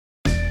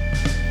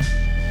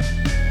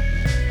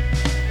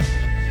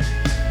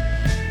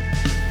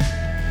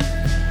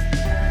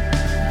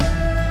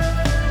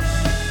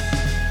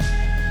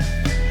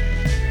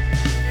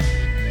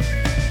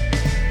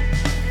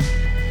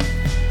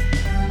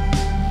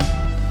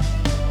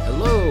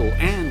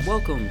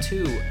welcome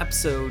to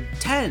episode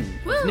 10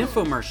 Woo! of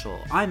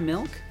Nymphomercial. I'm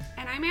Milk.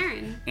 And I'm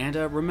Erin. And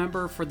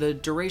remember, for the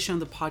duration of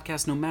the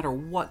podcast, no matter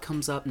what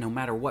comes up, no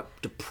matter what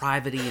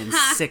depravity and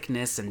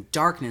sickness and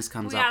darkness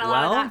comes We up, got a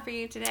lot of that for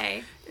you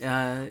today.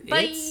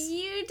 But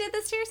you did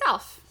this to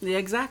yourself. Yeah,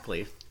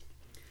 exactly.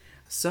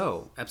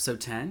 So, episode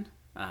 10,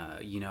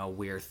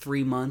 we're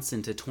 3 months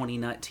into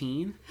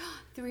 2019.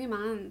 3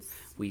 months.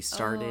 We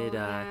started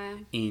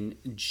in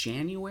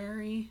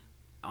January.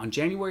 On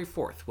January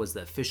 4th was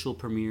the official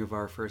premiere of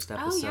our first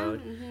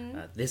episode.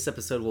 This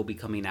episode will be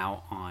coming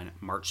out on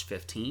March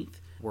 15th.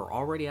 We're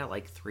already at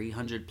like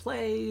 300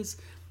 plays.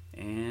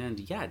 And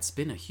yeah, it's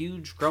been a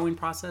huge growing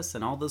process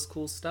and all this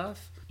cool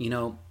stuff. You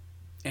know,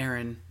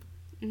 Erin,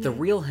 the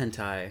real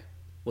hentai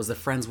was the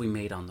friends we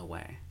made on the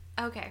way.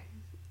 Okay.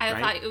 I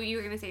Right? thought you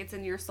were going to say it's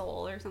in your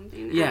soul or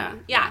something. Yeah.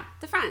 Yeah,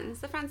 the friends.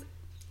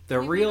 The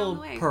we made real on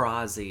the way.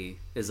 Parazzi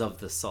is of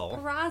the soul.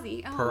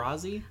 Parazzi. Oh,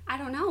 Parazzi? I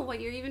don't know what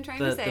you're even trying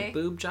to say.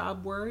 The boob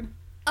job word?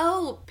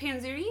 Oh,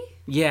 Panzuri?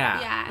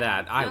 Yeah,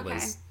 that. I okay.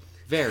 was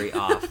very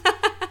off.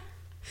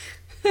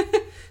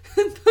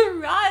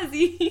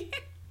 Parazzi.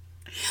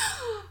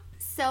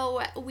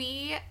 So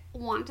we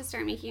want to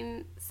start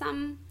making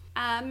some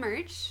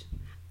merch.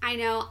 I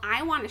know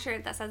I want a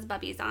shirt that says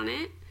Bubbies on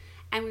it.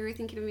 And we were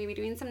thinking of maybe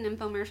doing some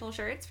Nymphomercial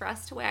shirts for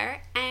us to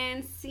wear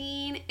and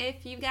seeing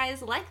if you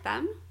guys like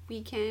them,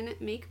 we can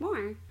make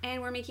more. And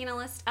we're making a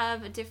list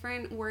of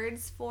different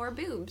words for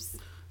boobs.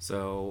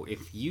 So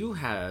if you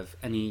have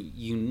any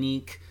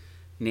unique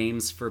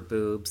names for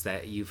boobs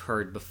that you've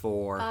heard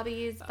before,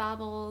 Bubbies,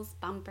 bubbles,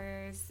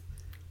 bumpers,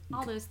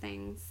 all those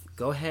things.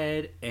 go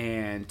ahead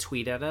and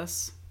tweet at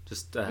us,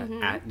 just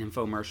at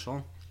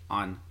Nymphomercial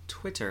on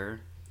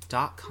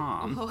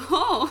Twitter.com.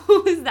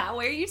 Oh, is that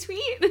where you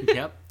tweet?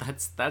 Yep,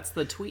 that's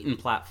the tweeting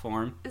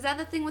platform. Is that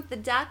the thing with the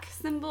duck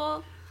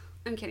symbol?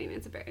 I'm kidding,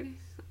 it's a bird.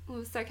 It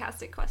was a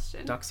sarcastic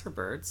question. Ducks are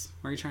birds.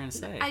 What are you trying to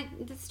say?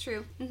 That's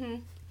true.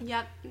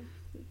 Yep.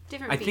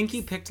 Different I think beaks.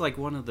 you picked like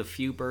one of the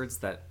few birds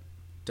that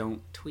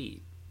don't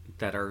tweet,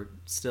 that are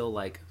still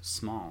like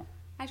small.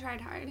 I tried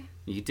hard.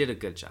 You did a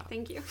good job.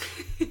 Thank you.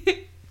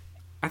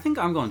 I think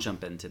I'm going to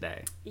jump in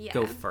today. Yeah.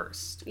 Go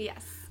first.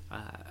 Yes.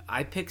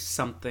 I picked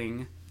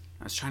something.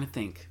 I was trying to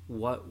think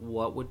what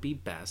would be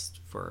best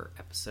for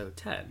episode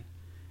 10.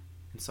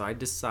 And so I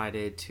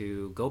decided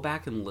to go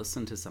back and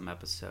listen to some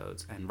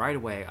episodes, and right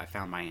away I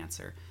found my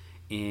answer.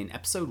 In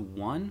episode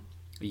 1,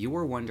 you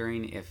were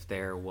wondering if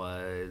there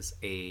was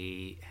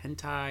a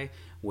hentai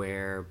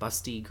where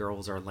busty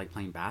girls are like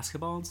playing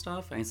basketball and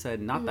stuff. And I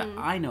said, not that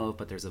I know of,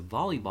 but there's a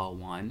volleyball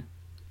one.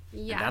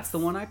 Yes. And that's the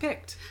one I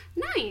picked.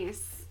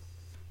 Nice.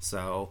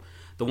 So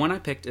the one I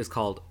picked is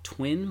called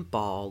Twin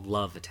Ball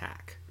Love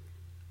Attack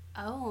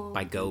Oh.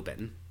 by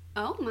Gobin.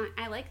 Oh my!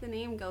 I like the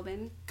name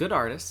Gobin. Good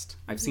artist.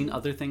 I've seen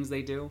other things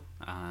they do.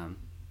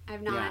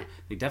 I've not. Yeah,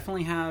 they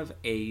definitely have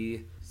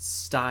a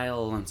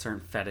style and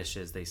certain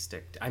fetishes they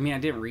stick to. I mean, I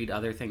didn't read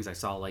other things. I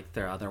saw like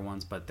their other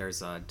ones, but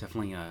there's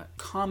definitely a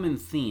common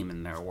theme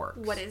in their work.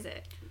 What is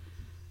it?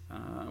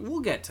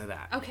 We'll get to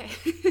that. Okay.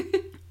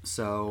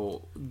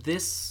 So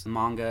this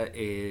manga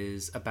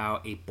is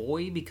about a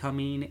boy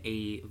becoming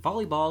a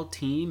volleyball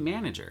team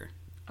manager.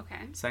 Okay.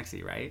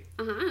 Sexy, right?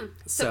 So,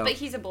 So- but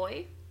he's a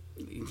boy.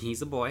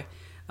 He's a boy.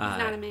 He's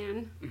not a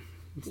man.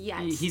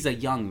 Yet. He's a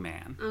young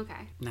man.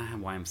 Okay. Now I have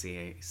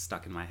YMCA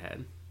stuck in my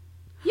head.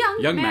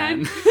 Young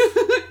man.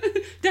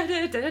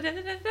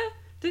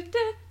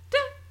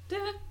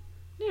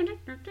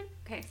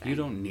 Okay, sorry. You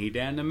don't need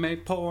anime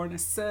porn. I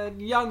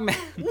said young man.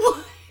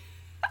 What?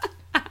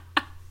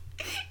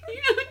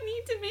 You don't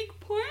need to make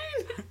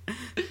porn.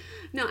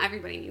 No,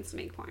 everybody needs to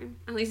make porn.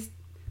 At least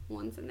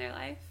once in their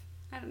life.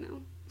 I don't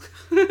know.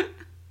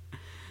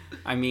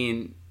 I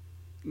mean,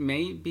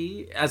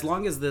 maybe. As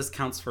long as this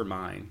counts for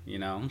mine,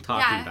 talking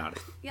Yeah. about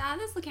it. Yeah,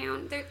 this will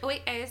count.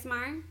 Wait,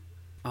 ASMR?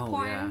 Oh,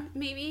 Porn, yeah.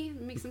 maybe?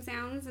 Make some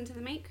sounds into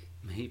the mic?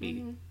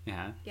 Maybe.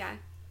 Yeah. Yeah. I'm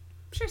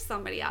sure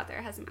somebody out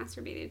there has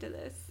masturbated to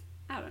this.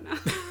 I don't know.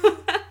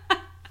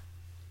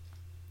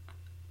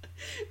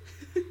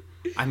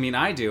 I mean,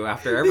 I do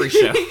after every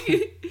show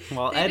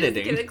while They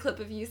editing. just get a clip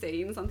of you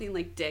saying something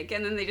like dick,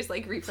 and then they just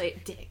like replay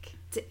it, dick,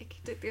 dick,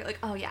 dick. They're like,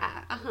 oh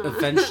yeah,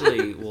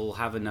 Eventually, we'll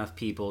have enough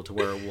people to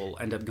where we'll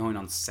end up going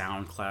on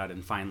SoundCloud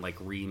and find like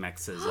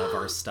remixes of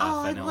our stuff,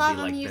 Oh, and I it'll love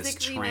be a like music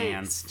this remix.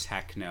 trance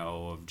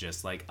techno of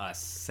just like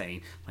us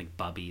saying like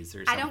bubbies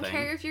or something. I don't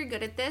care if you're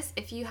good at this.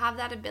 If you have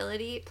that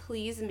ability,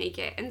 please make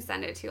it and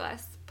send it to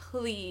us.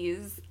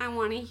 Please, I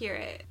want to hear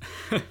it.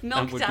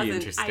 Milk That would doesn't. be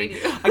interesting. I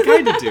do. I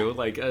kind of do,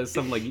 like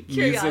some like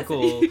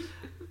Curiosity.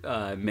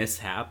 musical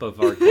mishap of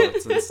our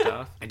quotes and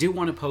stuff. I do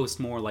want to post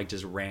more like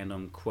just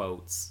random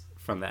quotes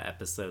from the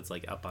episodes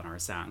like up on our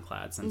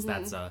SoundCloud, since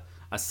that's a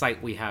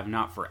site we have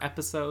not for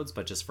episodes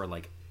but just for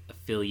like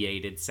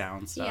affiliated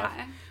sound stuff.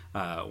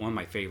 Yeah. One of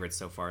my favorites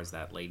so far is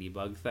that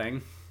ladybug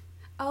thing.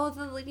 Oh,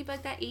 the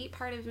ladybug that ate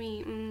part of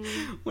me.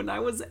 When I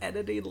was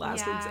editing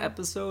last week's Yeah.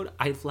 episode,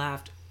 I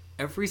laughed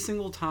every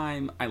single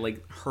time I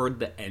like heard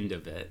the end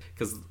of it,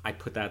 because I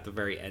put that at the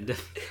very end of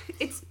it.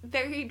 It's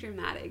very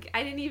dramatic.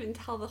 I didn't even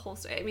tell the whole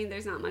story. I mean,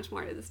 there's not much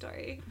more to the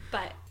story.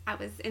 But I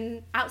was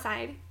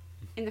outside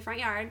in the front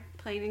yard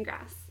playing in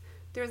grass.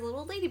 There was a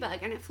little ladybug,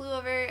 and it flew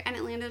over and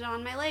it landed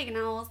on my leg, and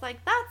I was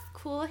like, that's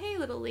cool. Hey,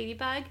 little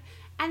ladybug.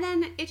 And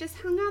then it just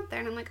hung out there,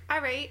 and I'm like, all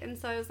right. And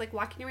so I was like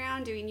walking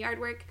around doing yard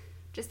work,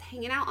 just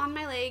hanging out on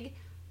my leg.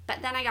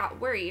 But then I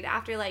got worried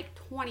after like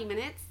 20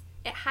 minutes.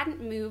 It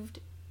hadn't moved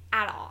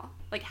at all.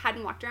 Like,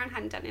 hadn't walked around,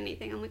 hadn't done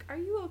anything. I'm like, are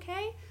you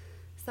okay?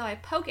 So I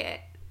poke it,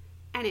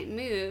 and it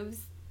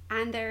moves,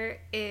 and there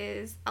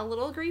is a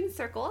little green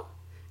circle,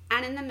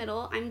 and in the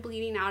middle, I'm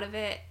bleeding out of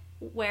it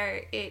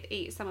where it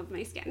ate some of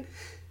my skin.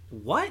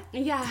 What?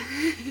 Yeah.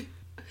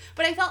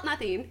 But I felt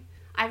nothing.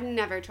 I've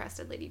never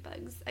trusted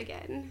ladybugs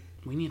again.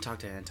 We need to talk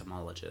to an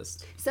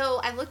entomologist. So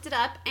I looked it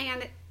up,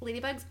 and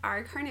ladybugs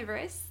are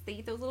carnivorous. They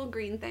eat those little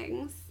green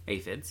things.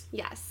 Aphids.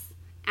 Yes.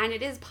 And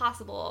it is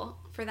possible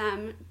for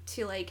them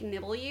to, like,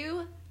 nibble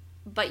you,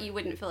 but you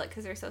wouldn't feel it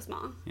because they're so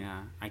small.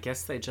 Yeah. I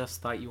guess they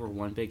just thought you were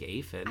one big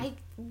aphid. I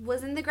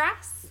was in the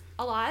grass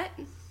a lot.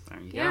 There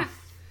you Yeah.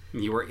 go.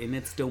 You were in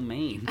its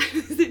domain. I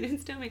was in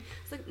its domain.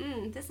 It's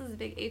like, this is a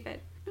big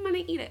aphid. I'm going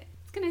to eat it.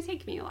 It's going to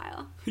take me a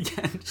while.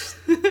 Yeah.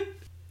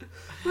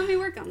 Let me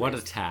work on What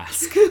this. a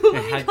task. Let It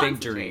me had big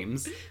concentrate.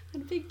 dreams. I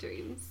had big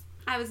dreams.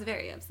 I was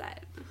very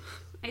upset.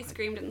 I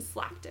screamed and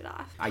slapped it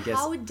off. I guess-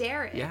 How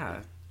dare it?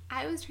 Yeah.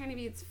 I was trying to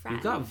be its friend.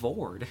 You got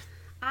vored.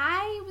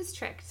 I was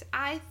tricked.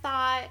 I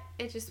thought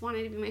it just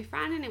wanted to be my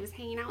friend and it was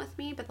hanging out with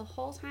me, but the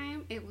whole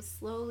time it was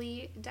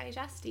slowly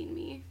digesting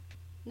me.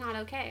 Not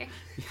okay.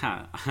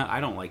 Yeah. I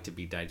don't like to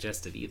be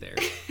digested either.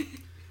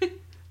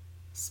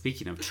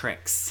 Speaking of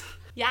tricks.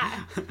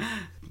 Yeah.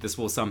 This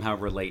will somehow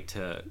relate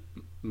to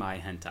my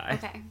hentai.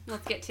 Okay,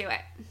 let's get to it.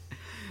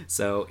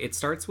 So it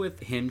starts with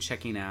him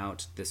checking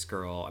out this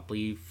girl. I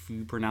believe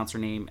you pronounce her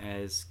name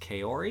as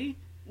Kaori.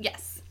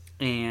 Yes.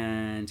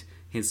 And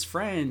his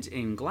friend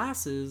in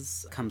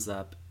glasses comes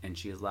up and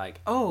she's like,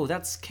 oh,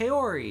 that's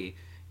Kaori.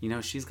 You know,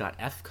 she's got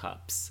F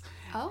cups.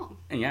 Oh.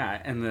 And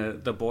yeah,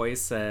 and the boy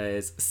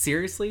says,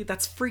 seriously?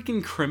 That's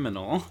freaking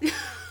criminal.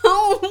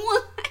 Oh,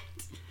 what?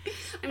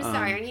 I'm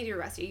sorry, I need to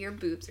arrest you. Your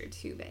boobs are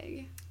too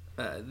big.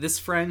 This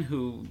friend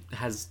who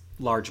has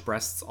large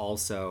breasts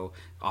also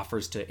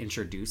offers to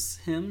introduce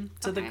him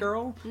to the Okay.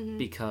 girl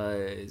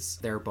because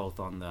they're both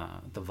on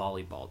the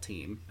volleyball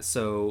team.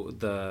 So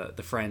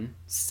the friend,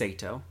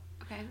 Sato,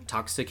 Okay.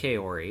 talks to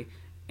Kaori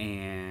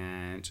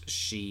and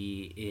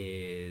she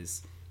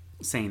is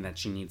saying that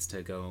she needs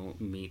to go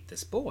meet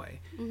this boy.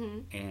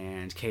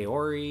 And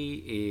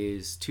Kaori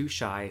is too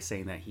shy,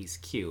 saying that he's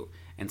cute.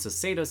 And so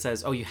Sato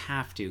says, oh, you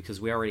have to because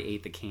we already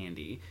ate the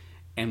candy.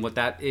 And what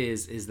that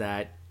is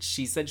that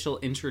she said she'll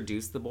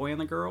introduce the boy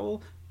and the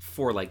girl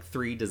for like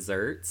 3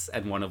 desserts,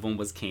 and one of them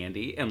was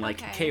candy. And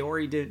like Okay.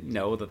 Kaori didn't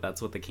know that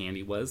that's what the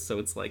candy was, so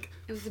it's like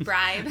It was a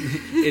bribe.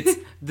 it's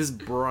this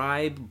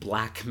bribe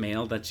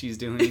blackmail that she's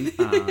doing.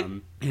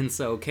 And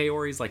so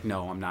Kaori's like,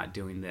 no, I'm not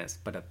doing this.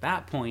 But at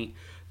that point,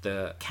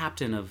 the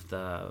captain of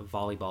the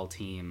volleyball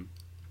team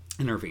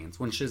intervenes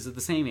when she's at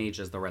the same age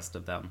as the rest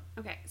of them.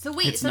 Okay. So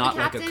wait, It's so not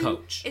the like a captain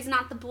coach. is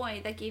not the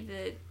boy that gave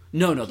the...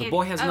 No, the Candy.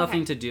 boy has Okay.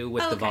 nothing to do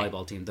with the Okay.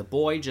 volleyball team. The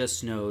boy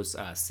just knows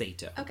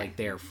Sato, Okay. like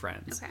they're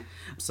friends. Okay.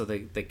 So the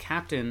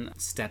captain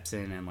steps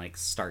in and like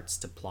starts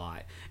to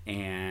plot,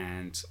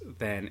 and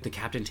then the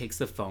captain takes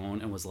the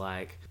phone and was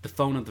like, the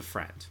phone of the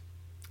friend,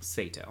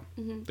 Sato,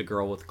 the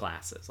girl with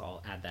glasses.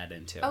 I'll add that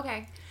in too.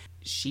 Okay.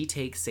 She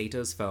takes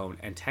Sato's phone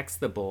and texts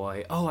the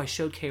boy, oh, I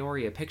showed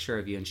Kaori a picture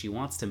of you and she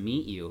wants to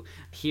meet you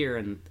here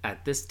and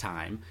at this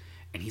time.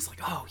 And he's like,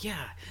 oh,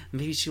 yeah,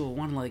 maybe she'll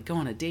want to, like, go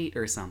on a date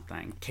or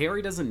something.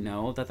 Kaori doesn't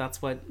know that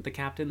that's what the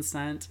captain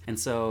sent. And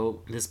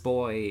so this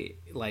boy,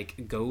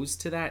 like, goes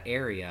to that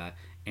area.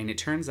 And it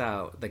turns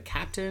out the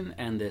captain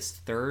and this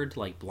third,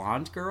 like,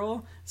 blonde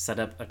girl set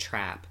up a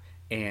trap.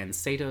 And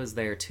Sato's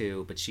there,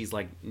 too, but she's,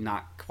 like,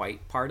 not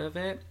quite part of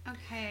it.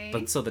 Okay.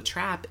 But so the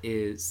trap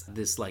is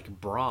this like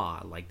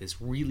bra, like this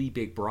really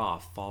big bra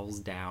falls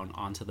down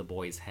onto the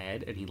boy's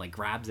head, and he like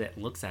grabs it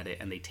and looks at it,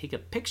 and they take a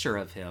picture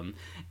of him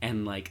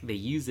and like they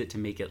use it to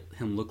make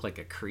him look like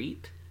a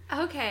creep.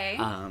 Okay.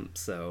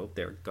 So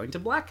they're going to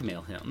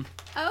blackmail him.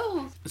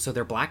 Oh. So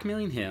they're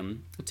blackmailing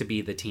him to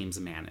be the team's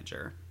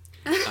manager.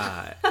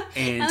 And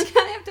And I'm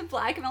gonna have to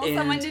blackmail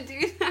someone and- to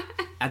do that.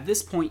 at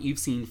this point, you've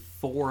seen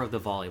 4 of the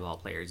volleyball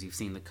players. You've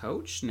seen the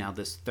coach, now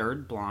this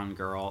third blonde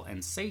girl,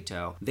 and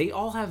Sato. They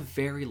all have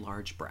very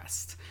large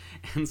breasts.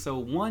 And so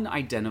one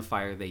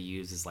identifier they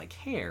use is like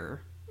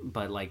hair,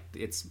 but like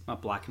it's a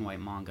black and white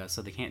manga,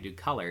 so they can't do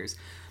colors.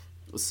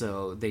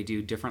 So they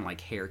do different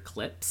like hair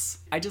clips.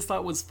 I just thought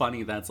it was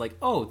funny that's like,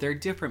 oh, they're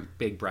different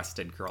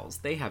big-breasted girls.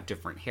 They have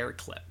different hair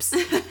clips.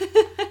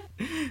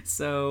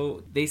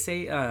 So they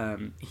say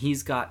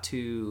he's got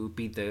to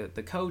be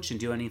the coach and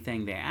do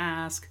anything they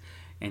ask,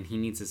 and he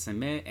needs to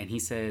submit, and he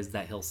says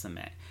that he'll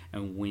submit.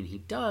 And when he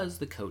does,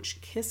 the coach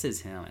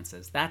kisses him and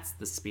says, that's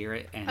the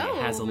spirit, and it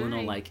has a little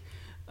nice. like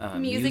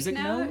music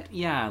note?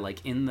 Yeah,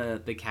 like in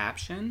the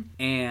caption.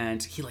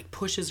 And he like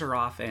pushes her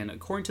off, and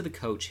according to the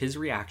coach, his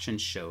reaction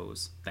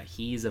shows that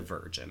he's a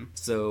virgin.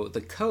 So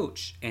the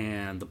coach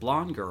and the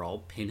blonde girl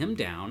pin him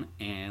down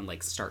and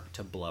like start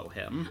to blow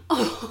him.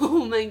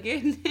 Oh my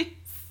goodness.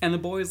 And the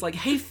boy's like,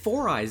 hey,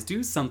 Four Eyes,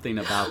 do something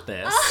about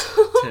this.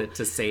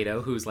 To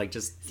Sato, who's like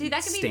just See,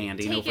 that could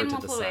standing be over taken to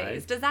the multiple side.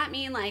 ways. Does that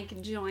mean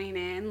like join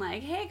in,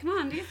 like, hey, come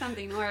on, do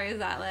something, or is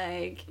that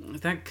like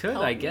That could,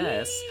 help I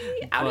guess.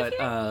 me out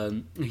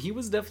of But he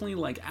was definitely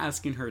like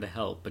asking her to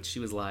help, but she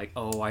was like,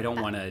 "Oh, I don't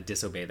want to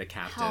disobey the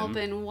captain." help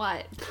in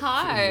what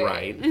part?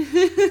 Right.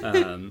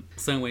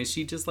 So anyway,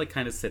 she just like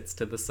kind of sits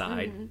to the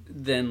side.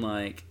 Then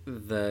like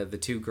the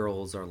two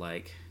girls are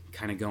like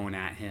kind of going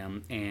at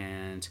him,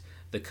 and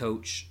the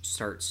coach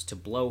starts to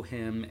blow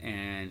him,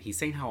 and he's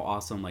saying how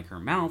awesome like her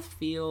mouth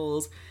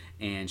feels,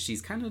 and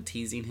she's kind of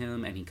teasing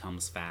him, and he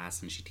comes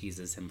fast, and she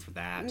teases him for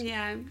that.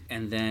 Yeah.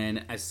 And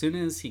then as soon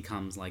as he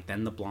comes, like,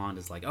 then the blonde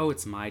is like, oh,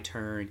 it's my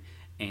turn.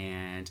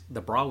 And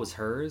the bra was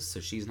hers, so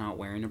she's not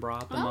wearing a bra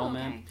at the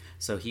moment. Okay.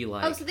 So he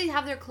like... Oh, so they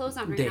have their clothes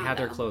on right They now, have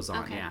their though. clothes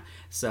on, Okay. yeah.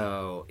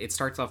 So it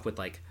starts off with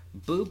like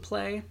boob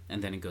play,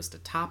 and then it goes to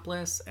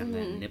topless, and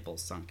then nipple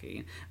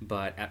sunky.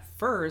 But at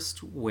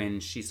first,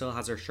 when she still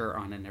has her shirt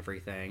on and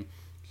everything,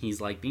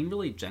 he's like being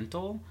really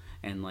gentle,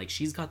 and like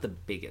she's got the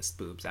biggest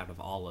boobs out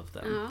of all of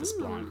them, this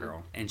blonde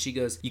girl. And she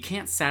goes, you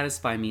can't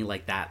satisfy me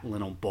like that,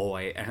 little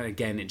boy. And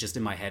again, it just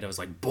in my head, I was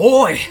like,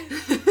 boy!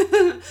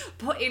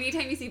 Boy,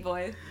 anytime you see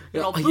boy,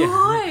 little boy,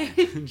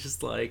 Yeah.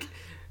 Just like...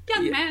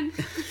 young yeah. man.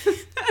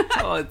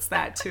 Oh, it's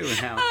that too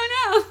now.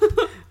 Oh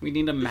no. We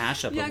need a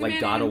mashup Young of like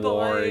man God and of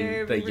War boy,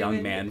 and the young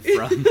women. man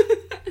from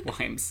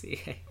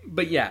YMCA.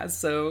 But yeah,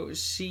 so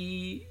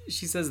she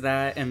says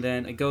that, and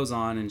then it goes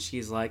on, and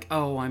she's like,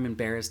 "Oh, I'm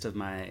embarrassed of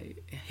my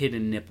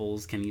hidden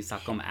nipples. Can you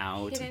suck them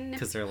out?" Hidden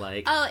Because they're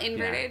like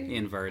inverted. Yeah,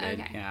 inverted.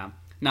 Okay. Yeah,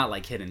 not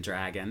like Hidden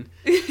Dragon.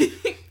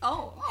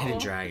 Oh. Hidden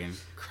Dragon,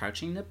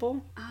 crouching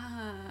nipple.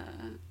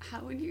 How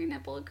would your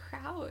nipple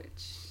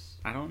crouch?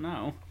 I don't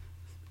know.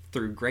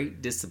 Through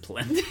great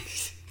discipline.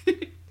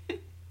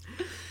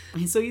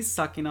 And so he's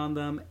sucking on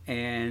them,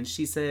 and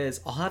she says,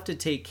 I'll have to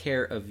take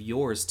care of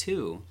yours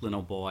too,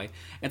 little boy.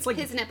 And it's like...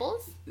 His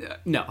nipples?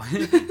 No.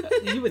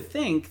 You would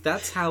think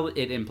that's how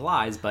it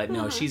implies, but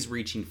no, she's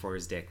reaching for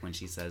his dick when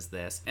she says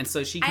this. And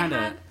so she kind I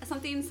of... had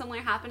something similar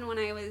happen when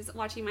I was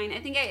watching mine. I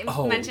think I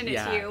Oh, mentioned it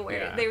yeah, to you,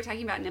 where yeah. they were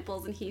talking about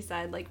nipples, and he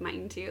said, like,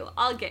 mine too.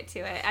 I'll get to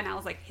it. And I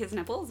was like, his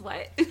nipples?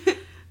 What?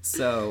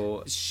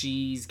 So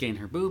she's getting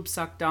her boobs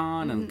sucked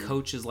on, and the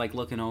coach is like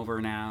looking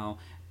over now.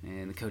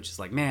 And the coach is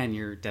like, man,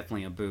 you're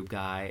definitely a boob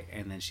guy.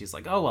 And then she's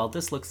like, oh, well,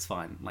 this looks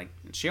fun. Like,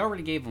 she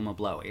already gave him a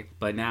blowy.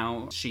 But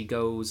now she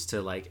goes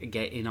to, like,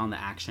 get in on the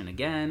action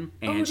again.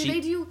 And do they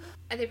do...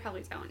 They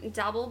probably don't.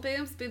 Double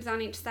boobs? Boobs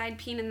on each side,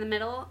 peen in the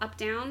middle, up,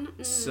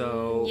 down?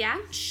 So yeah?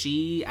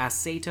 she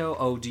asked Sato,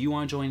 oh, do you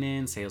want to join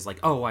in? Sato's like,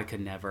 oh, I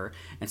could never.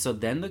 And so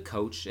then the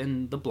coach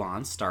and the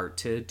blonde start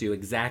to do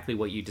exactly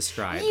what you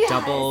described. Yes!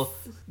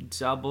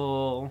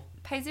 Double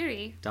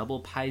Paisery.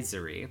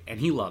 and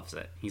he loves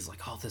it. He's like,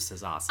 oh, this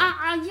is awesome.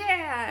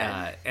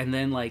 Yeah! And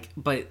then like,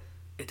 but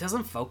it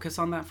doesn't focus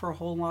on that for a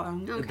whole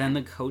long. Okay. Then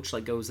the coach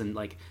like goes and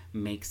like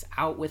makes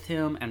out with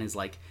him and is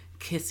like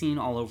kissing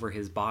all over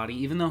his body,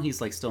 even though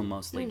he's like still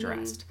mostly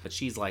dressed. But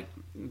she's like,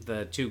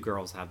 the two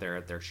girls have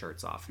their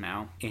shirts off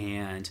now,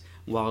 and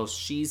while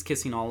she's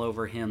kissing all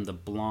over him, the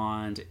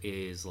blonde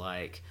is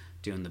like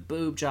doing the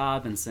boob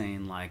job and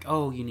saying like,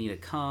 oh, you need to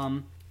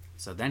come.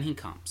 So then he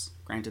comes.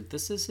 Granted,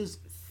 this is his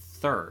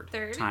third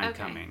time Okay.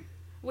 coming.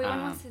 Wait,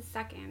 when was his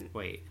second?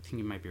 Wait, I think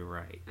you might be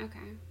right. Okay.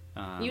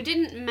 You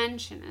didn't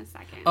mention a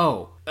second.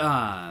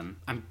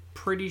 I'm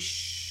pretty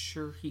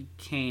sure he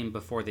came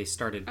before they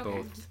started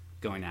both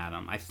going at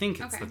him. I think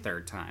it's the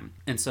third time.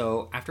 And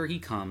so after he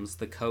comes,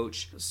 the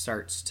coach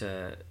starts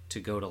to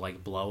go to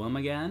like blow him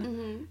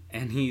again.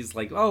 And he's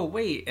like, oh,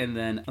 wait. And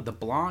then the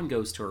blonde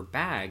goes to her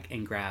bag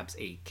and grabs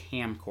a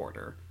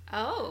camcorder.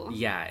 Oh.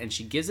 Yeah, and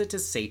she gives it to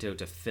Sato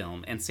to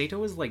film. And Sato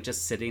was like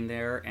just sitting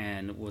there,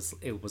 and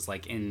it was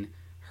like in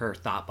her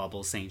thought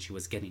bubble saying she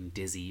was getting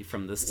dizzy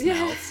from the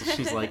smell. So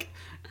she's like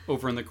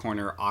over in the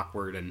corner,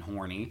 awkward and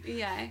horny.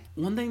 Yeah.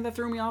 One thing that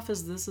threw me off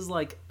is this is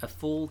like a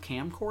full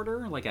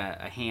camcorder, like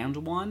a hand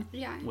one.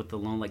 Yeah. With the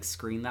little like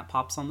screen that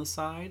pops on the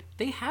side.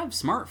 They have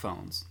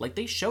smartphones. Like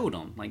they showed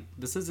them. Like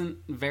this isn't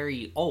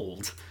very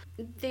old.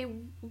 They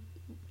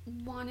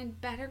wanted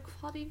better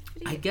quality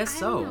video. I guess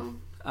don't so. know.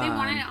 They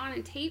wanted it on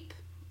a tape.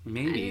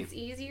 Maybe. And it's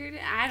easier to...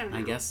 I don't know.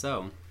 I guess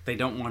so. They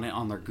don't want it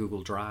on their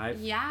Google Drive.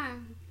 Yeah.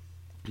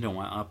 They don't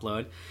want to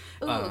upload.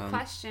 Ooh,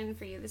 question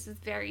for you. This is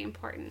very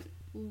important.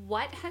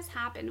 What has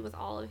happened with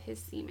all of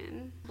his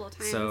semen?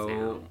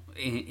 So,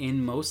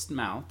 in most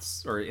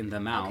mouths, or in the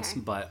mouths, Okay.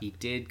 but he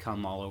did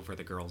come all over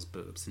the girl's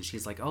boobs. And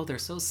she's like, oh, they're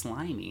so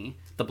slimy.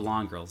 The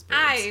blonde girl's boobs.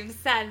 I've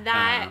said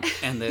that.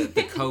 And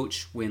the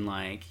coach, when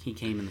like he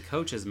came in the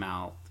coach's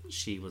mouth,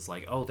 she was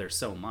like, oh, there's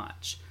so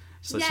much.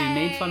 So she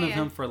made fun of Yay.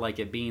 him for like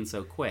it being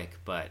so quick,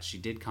 but she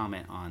did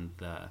comment on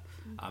the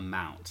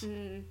amount.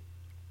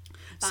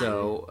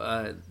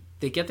 So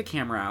they get the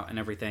camera out and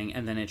everything,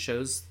 and then it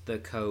shows the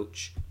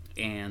coach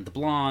and the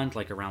blonde,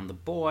 like, around the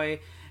boy,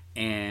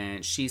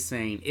 and she's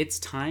saying, "It's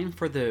time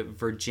for the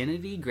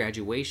virginity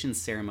graduation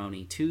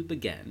ceremony to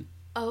begin."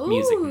 Oh.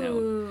 Music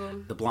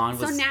note. The blonde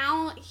was... So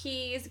now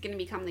he's going to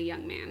become the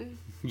young man.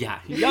 Yeah,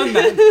 young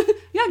man.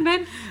 Young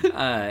man.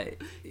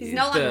 He's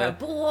no longer a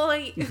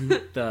boy.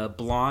 The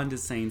blonde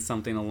is saying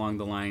something along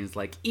the lines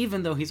like,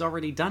 even though he's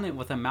already done it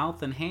with a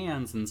mouth and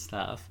hands and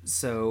stuff.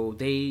 So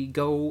they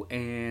go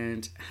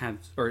and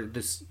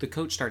the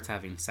coach starts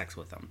having sex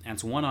with them. And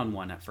it's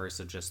one-on-one at first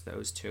of just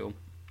those two.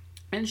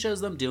 And shows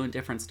them doing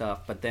different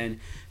stuff. But then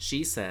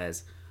she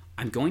says,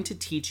 "I'm going to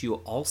teach you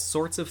all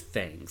sorts of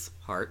things,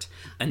 Hart.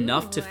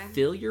 Enough to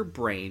fill your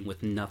brain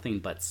with nothing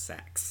but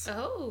sex."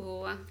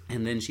 Oh.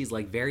 And then she's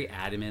like very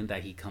adamant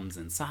that he comes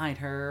inside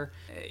her.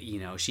 You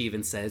know, she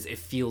even says, "It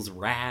feels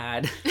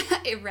rad."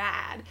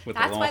 Rad. With a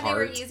That's little why they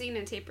were heart. using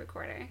a tape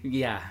recorder.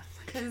 Yeah.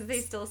 Because they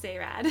still say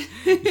rad.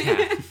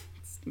 Yeah.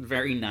 It's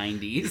very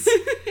 90s.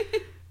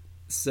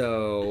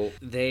 So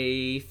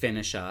they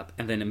finish up,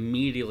 and then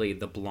immediately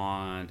the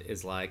blonde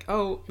is like,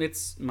 "Oh,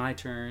 it's my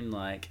turn,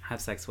 like, have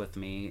sex with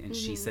me." And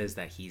she says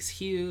that he's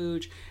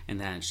huge,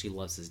 and that she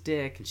loves his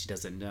dick, and she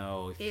doesn't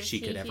know if she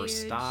could ever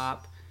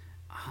stop.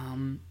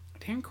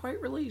 Didn't quite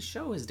really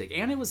show his dick,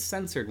 and it was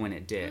censored when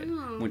it did,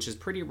 which is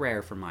pretty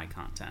rare for my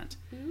content.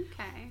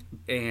 Okay.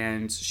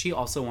 And she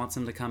also wants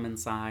him to come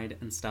inside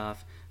and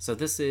stuff. So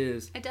this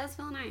is... It does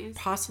feel nice.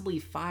 possibly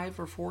 5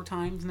 or 4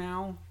 times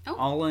now, Oh.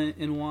 all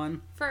in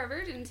one. For a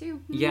virgin,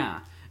 too. Yeah.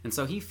 And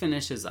so he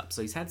finishes up.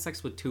 So he's had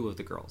sex with 2 of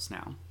the girls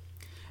now.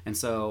 And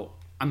so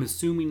I'm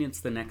assuming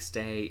it's the next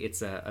day.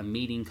 It's a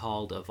meeting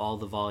called of all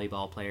the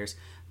volleyball players.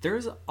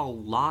 There's a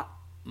lot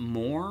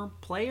more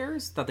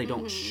players that they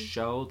don't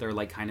show. They're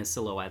like kind of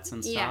silhouettes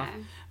and stuff. Yeah.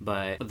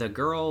 But the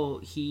girl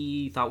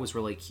he thought was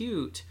really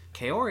cute,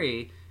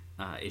 Kaori,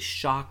 is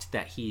shocked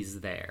that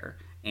he's there.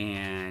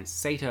 And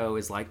Sato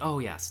is like, "Oh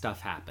yeah,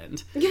 stuff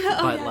happened."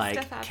 But like,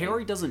 stuff happened.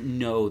 Kaori doesn't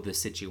know the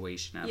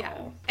situation at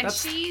all. And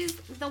she's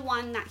the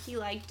one that he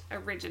liked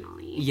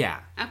originally. Yeah.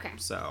 Okay.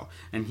 So,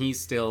 and he's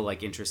still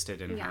like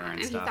interested in her Yeah, and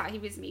and stuff. he thought he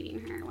was meeting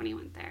her when he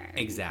went there.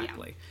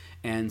 Exactly.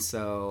 And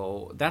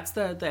so that's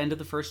the end of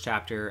the first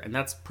chapter, and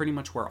that's pretty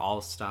much where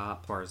I'll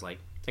stop as far as like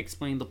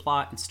explain the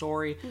plot and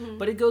story.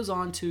 But it goes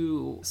on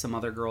to some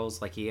other girls.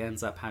 Like he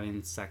ends up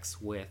having sex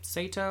with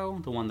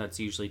Sato, the one that's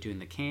usually doing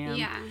the cam.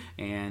 Yeah.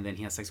 And then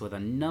he has sex with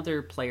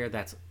another player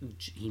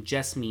he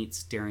just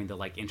meets during the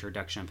like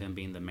introduction of him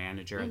being the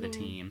manager of the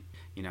team.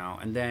 You know,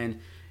 and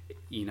then,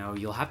 you know,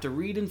 you'll have to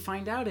read and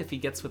find out if he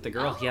gets with the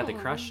girl he had the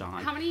crush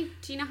on.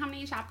 Do you know how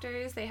many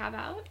chapters they have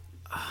out?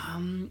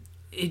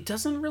 It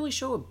doesn't really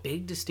show a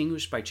big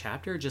distinguished by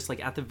chapter. Just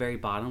like at the very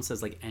bottom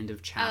says like end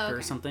of chapter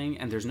or something,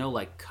 and there's no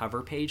like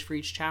cover page for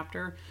each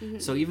chapter.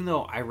 So even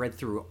though I read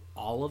through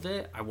all of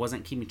it, I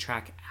wasn't keeping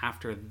track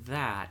after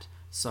that,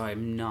 so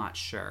I'm not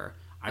sure.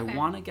 I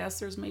want to guess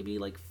there's maybe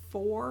like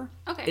 4.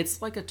 Okay.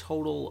 It's like a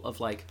total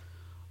of like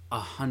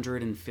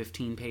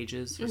 115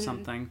 pages or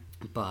something.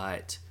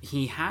 But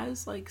he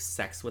has like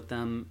sex with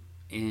them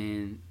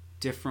in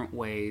different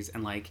ways,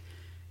 and like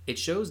it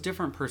shows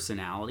different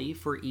personality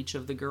for each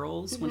of the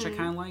girls, which I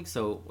kind of like.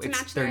 So To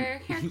match their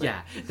hair clip.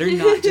 Yeah, they're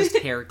not just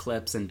hair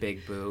clips and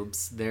big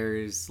boobs.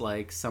 There's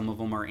like some of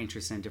them are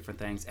interested in different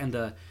things, and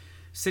the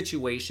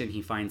situation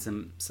he finds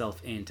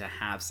himself in to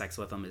have sex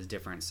with them is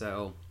different.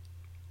 So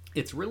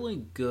it's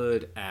really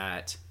good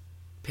at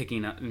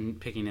picking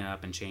it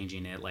up and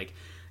changing it. Like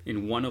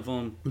in one of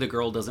them, the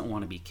girl doesn't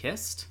want to be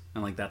kissed,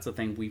 and like that's a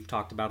thing we've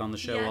talked about on the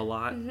show a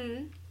lot.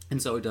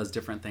 And so it does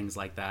different things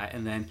like that.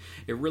 And then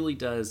it really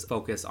does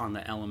focus on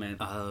the element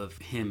of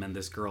him and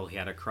this girl he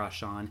had a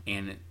crush on.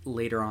 And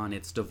later on,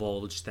 it's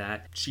divulged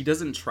that she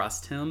doesn't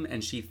trust him,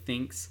 and she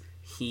thinks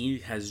he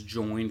has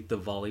joined the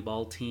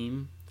volleyball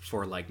team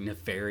for like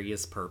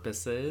nefarious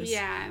purposes.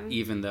 Yeah.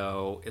 Even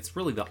though it's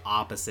really the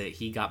opposite.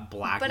 He got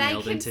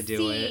blackmailed into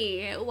doing it. But I can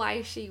see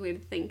why she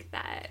would think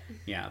that.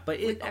 Yeah,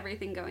 but with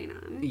everything going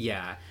on.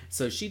 Yeah,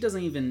 so she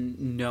doesn't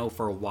even know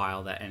for a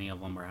while that any of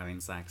them were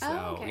having sex.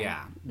 So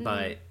yeah,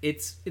 but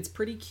it's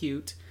pretty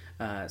cute.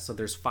 So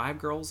there's 5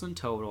 girls in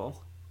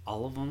total,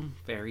 all of them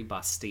very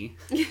busty,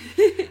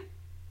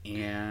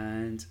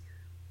 and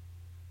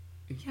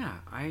yeah,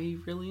 I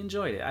really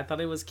enjoyed it. I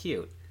thought it was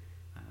cute.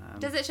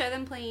 Does it show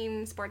them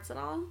playing sports at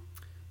all?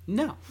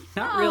 No,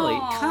 not really.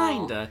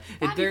 Kinda.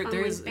 That'd be fun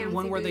There's with fancy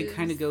one where they boobs.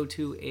 kind of go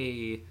to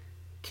a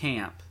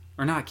camp,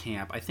 or not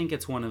camp. I think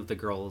it's one of the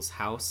girls'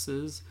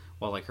 houses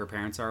while like her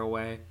parents are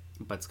away,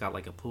 but it's got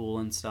like a pool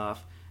and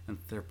stuff, and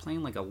they're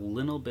playing like a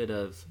little bit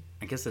of,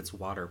 I guess it's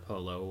water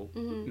polo,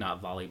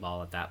 not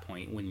volleyball at that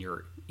point when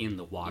you're in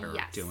the water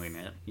Yes. doing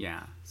it.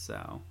 Yeah.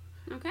 So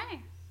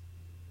Okay.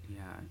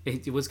 Yeah,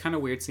 it was kind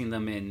of weird seeing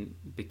them in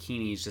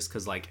bikinis just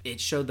because, like, it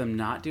showed them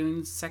not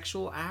doing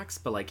sexual acts,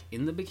 but, like,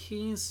 in the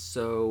bikinis,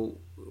 so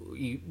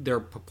their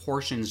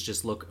proportions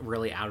just look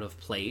really out of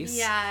place.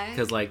 Yeah.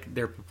 Because, like,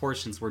 their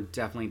proportions were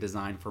definitely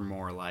designed for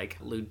more, like,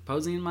 lewd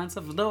posing and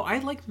stuff. Though I,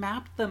 like,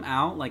 mapped them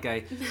out. Like, I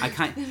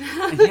kind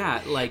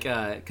yeah, like,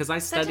 because I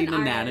studied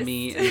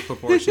anatomy and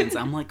proportions.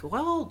 I'm like,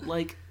 well,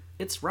 like,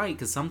 it's right,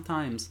 because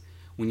sometimes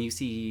when you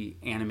see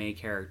anime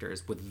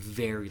characters with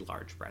very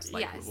large breasts,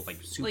 like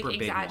super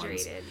big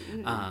exaggerated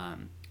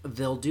ones,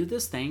 they'll do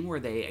this thing where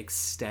they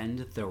extend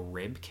the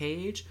rib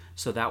cage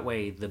so that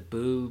way the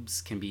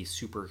boobs can be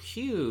super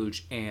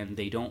huge and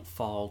they don't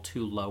fall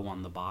too low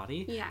on the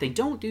body. Yeah. They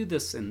don't do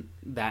this in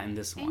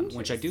this one,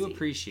 which I do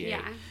appreciate.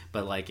 Yeah.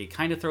 But like it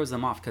kind of throws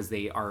them off because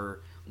they are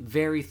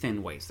very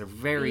thin waist. They're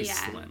very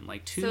slim,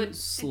 like too slim. It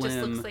just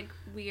looks like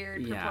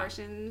weird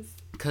proportions.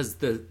 Because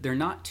they're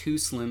not too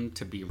slim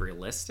to be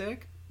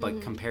realistic,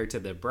 but compared to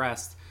the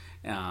breast,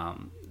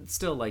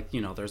 still, like,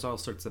 you know, there's all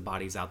sorts of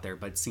bodies out there,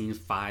 but seeing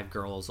 5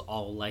 girls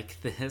all like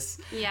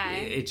this,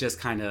 it just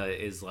kind of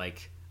is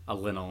like a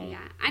little,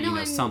 I know, you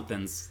know,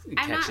 something's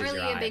catches your eye. I'm not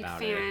really a big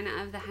fan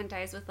of the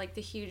hentais with like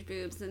the huge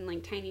boobs and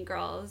like tiny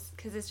girls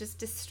because it just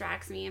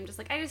distracts me. I'm just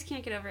like, I just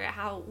can't get over it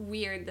how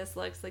weird this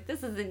looks. Like,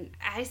 this isn't,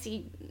 I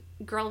see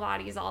girl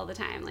bodies all the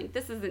time. Like,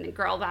 this isn't a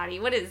girl body.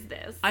 What is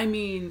this? I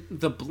mean,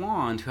 the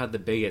blonde who had the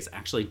biggest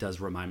actually does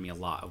remind me a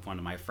lot of one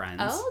of my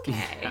friends.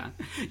 Okay. Yeah.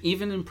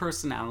 Even in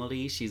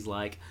personality, she's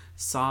like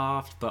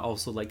soft, but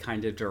also like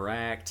kind of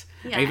direct.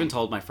 Yeah. I even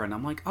told my friend,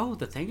 I'm like, oh,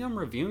 the thing I'm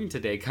reviewing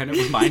today kind of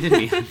reminded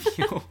me of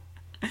you.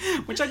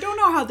 Which I don't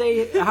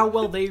know how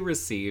well they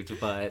received,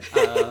 but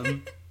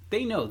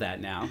they know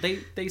that now.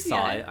 They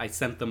saw it. I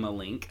sent them a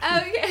link.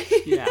 Okay.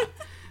 Yeah.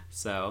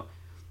 So.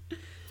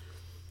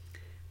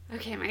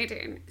 Okay, my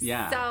turn.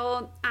 Yeah.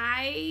 So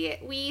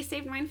we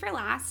saved mine for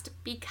last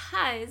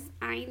because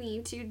I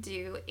need to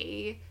do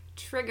a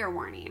trigger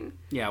warning.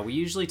 Yeah, we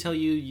usually tell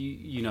you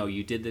you know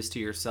you did this to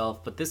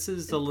yourself, but this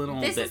is a little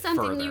bit further. This is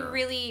something you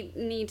really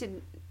need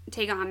to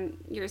take on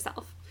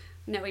yourself,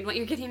 knowing what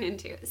you're getting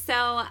into.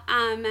 So,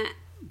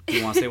 do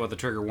you want to say what the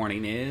trigger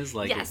warning is?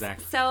 Like, yes.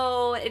 Exactly.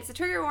 So it's a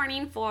trigger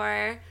warning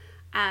for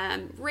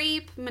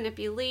rape,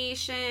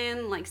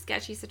 manipulation, like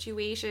sketchy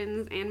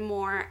situations, and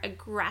more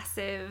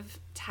aggressive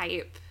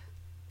type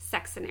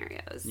sex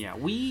scenarios. Yeah,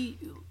 we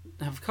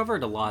have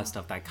covered a lot of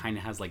stuff that kind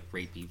of has like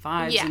rapey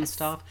vibes and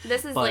stuff.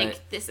 This is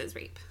this is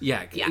rape.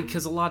 Yeah,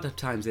 because a lot of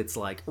times it's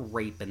like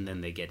rape and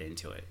then they get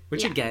into it,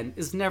 which again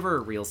is never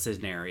a real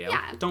scenario.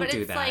 Yeah, don't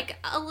do that. Like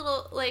a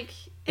little like.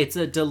 It's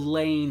a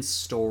delaying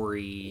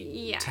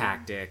story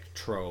tactic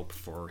trope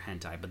for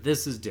hentai, but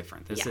this is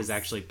different. This is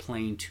actually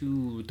playing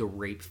to the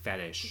rape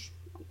fetish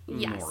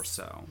more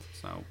so.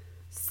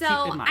 So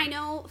I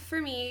know for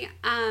me,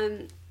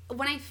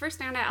 when I first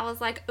found out, I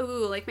was like,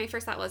 ooh, like my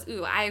first thought was,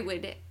 ooh, I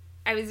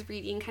was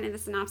reading kind of the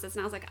synopsis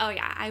and I was like, oh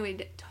yeah, I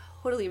would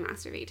totally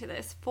masturbate to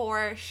this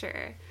for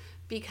sure.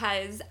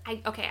 Because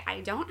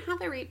I don't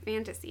have a rape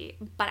fantasy,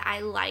 but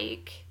I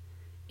like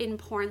in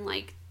porn,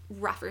 like,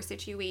 rougher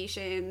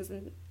situations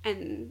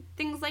and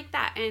things like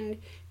that, and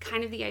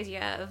kind of the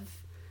idea of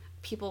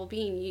people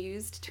being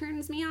used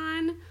turns me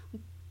on,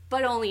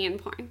 but only in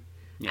porn.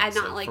 And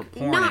not like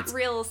porn, not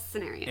real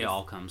scenarios. It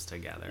all comes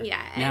together.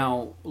 Yeah.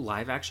 Now,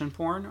 live action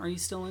porn, are you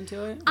still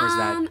into it, or is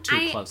that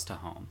too close to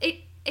home?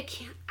 It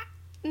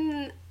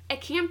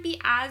can't be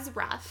as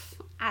rough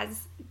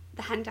as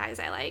the hentais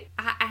I like.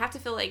 I have to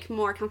feel like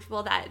more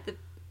comfortable that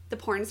the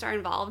porn star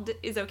involved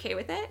is okay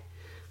with it.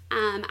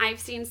 I've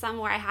seen some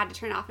where I had to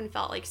turn it off and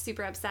felt like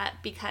super upset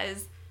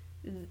because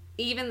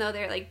even though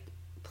they're like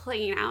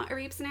playing out a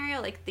rape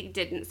scenario, like they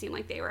didn't seem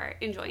like they were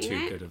enjoying it.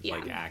 Too good of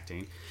like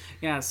acting.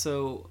 Yeah,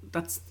 so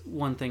that's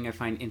one thing I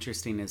find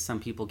interesting is some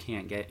people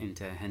can't get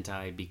into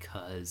hentai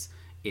because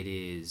it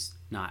is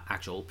not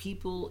actual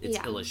people, it's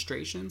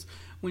illustrations,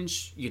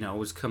 which, you know,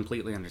 is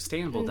completely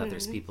understandable that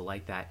there's people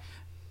like that.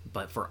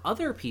 But for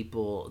other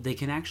people, they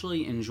can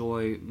actually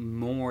enjoy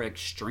more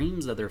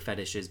extremes of their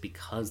fetishes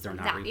because they're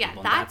not real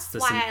people. That's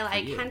why I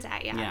like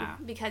hentai, yeah.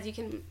 Because you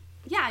can,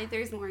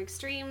 there's more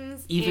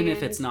extremes. Even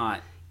if it's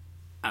not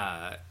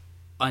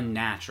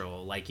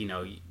unnatural, like, you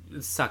know,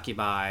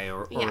 succubi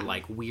or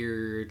like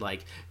weird,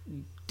 like,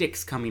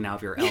 dicks coming out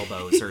of your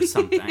elbows or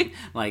something.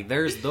 Like,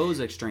 there's those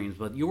extremes,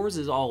 but yours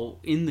is all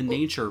in the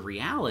nature of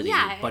reality,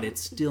 but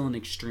it's still an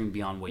extreme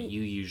beyond what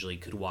you usually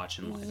could watch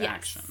in live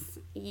action.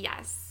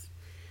 Yes.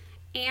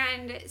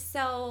 And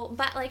so,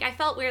 but like I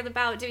felt weird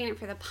about doing it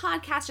for the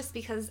podcast just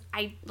because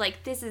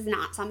this is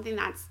not something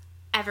that's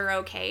ever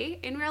okay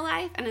in real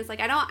life. And it's like,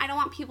 I don't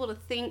want people to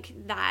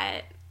think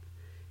that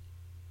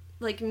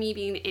like me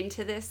being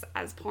into this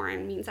as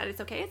porn means that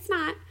it's okay. It's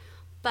not,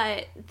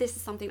 but this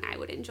is something I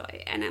would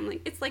enjoy. And I'm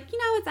like, it's like, you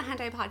know, it's a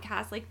hentai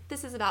podcast. Like,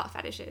 this is about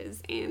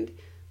fetishes, and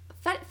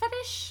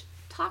fetish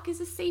talk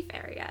is a safe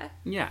area.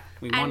 Yeah,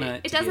 we want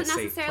to. It doesn't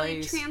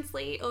necessarily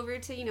translate over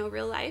to, you know,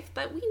 real life,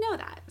 but we know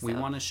that. So. We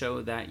want to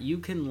show that you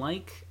can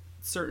like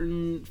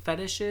certain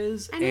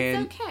fetishes, And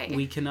it's okay.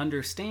 we can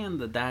understand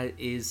that that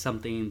is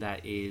something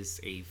that is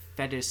a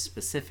fetish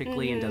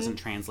specifically and doesn't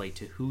translate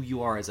to who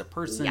you are as a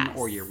person Yes.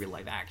 or your real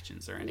life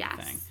actions or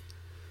anything.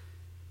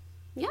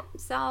 Yep.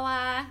 So,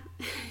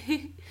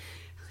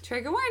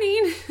 trigger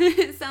warning.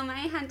 So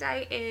my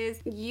hentai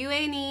is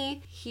Yue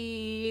ni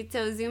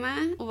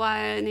Hitozuma wa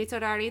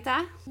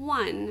Netorarita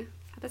 1.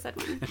 Episode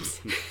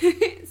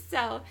 1.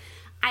 So,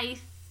 I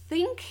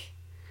think,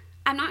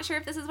 I'm not sure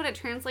if this is what it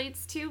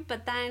translates to,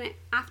 but then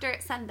after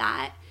it said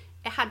that,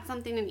 it had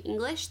something in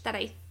English that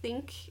I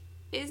think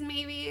is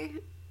maybe,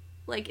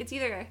 like, it's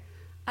either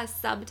a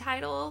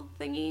subtitle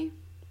thingy,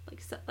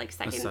 like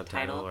second A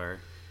subtitle title, or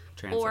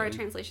or a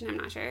translation, I'm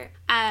not sure.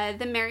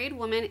 The married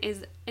woman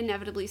is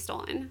inevitably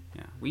stolen.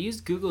 Yeah. We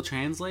used Google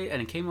Translate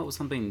and it came up with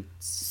something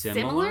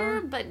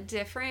similar. But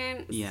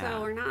different, Yeah.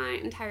 so we're not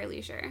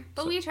entirely sure.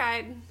 But we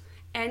tried,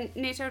 and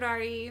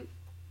Netorari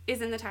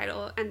is in the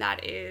title, and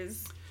that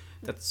is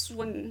That's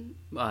when...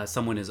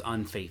 someone is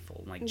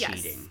unfaithful, like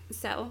Yes. cheating.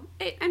 So,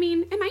 it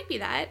might be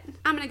that.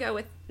 I'm going to go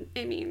with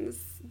it means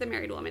the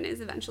married woman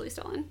is eventually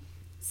stolen.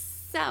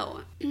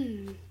 So,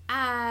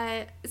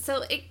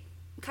 so it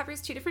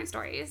covers 2 different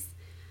stories.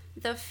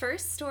 The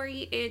first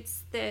story,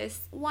 it's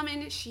this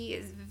woman. She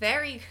is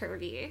very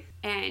curvy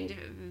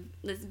and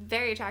this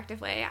very attractive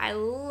way. I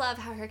love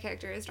how her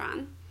character is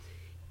drawn.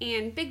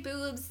 And big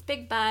boobs,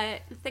 big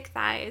butt, thick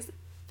thighs,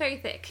 very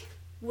thick,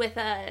 with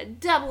a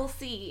double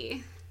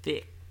C.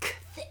 Thick.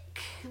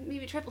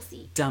 Maybe triple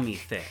C. Dummy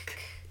thick.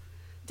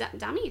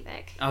 Dummy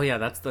thick. Oh yeah,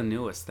 that's the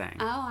newest thing.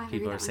 Oh, I haven't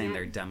People heard are that saying one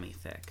they're yet. dummy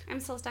thick. I'm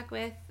still stuck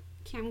with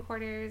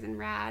camcorders and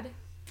rad.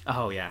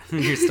 Oh yeah,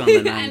 you're still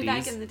in the 90s. And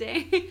back in the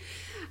day.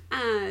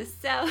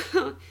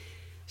 So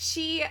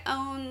she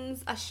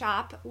owns a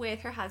shop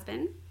with her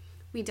husband.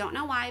 We don't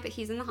know why, but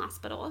he's in the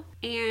hospital.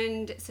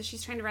 And so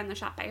she's trying to run the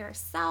shop by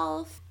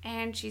herself.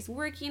 And she's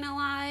working a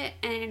lot.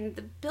 And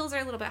the bills are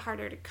a little bit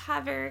harder to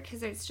cover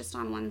because it's just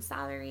on one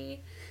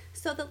salary.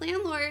 So the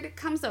landlord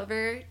comes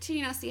over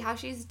to, see how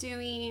she's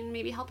doing,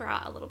 maybe help her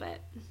out a little bit.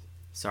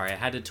 Sorry, I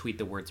had to tweet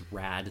the words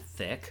rad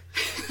thick.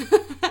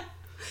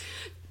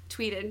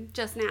 Tweeted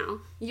just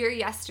now. You're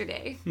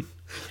yesterday.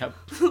 Yep.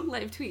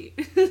 Live tweet.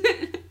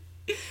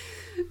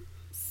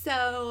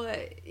 So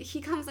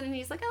he comes in and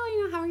he's like,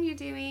 oh, how are you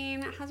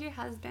doing? How's your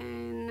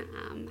husband?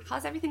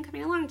 How's everything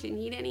coming along? Do you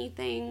need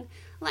anything?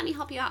 Let me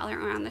help you out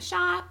around the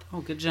shop.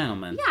 Oh, good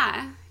gentleman.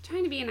 Yeah,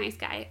 trying to be a nice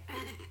guy.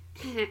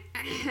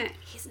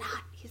 He's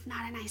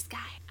not a nice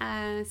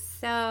guy.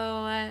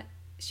 So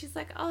she's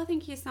like, oh,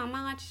 thank you so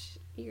much.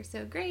 You're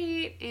so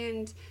great.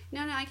 And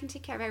no, I can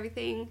take care of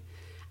everything.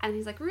 And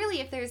he's like,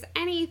 really, if there's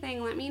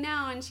anything, let me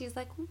know. And she's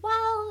like,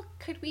 well,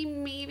 could we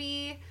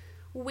maybe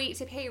wait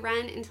to pay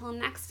rent until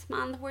next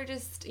month? We're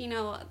just,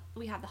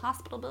 we have the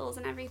hospital bills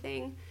and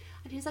everything.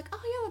 And he's like, oh,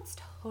 yeah, that's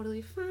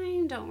totally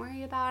fine. Don't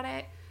worry about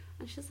it.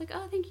 And she's like,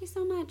 oh, thank you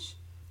so much.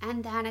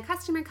 And then a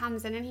customer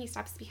comes in and he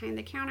steps behind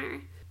the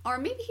counter. Or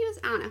maybe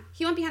I don't know.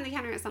 He went behind the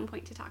counter at some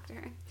point to talk to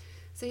her.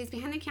 So he's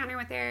behind the counter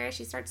with her.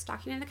 She starts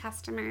talking to the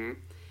customer.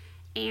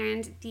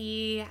 And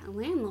the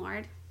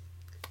landlord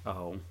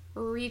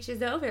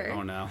reaches over.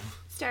 Oh, no.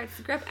 Starts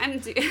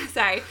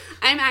sorry.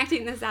 I'm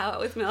acting this out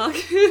with Milk.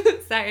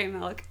 Sorry,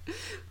 Milk.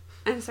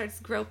 And starts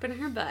groping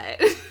her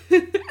butt. He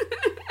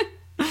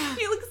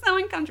looks so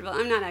uncomfortable.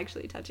 I'm not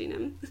actually touching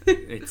him.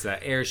 It's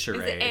air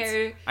charades.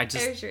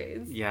 Air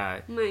charades.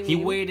 Yeah. My He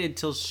name. waited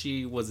till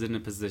she was in a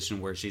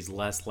position where she's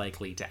less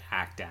likely to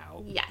act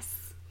out.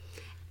 Yes.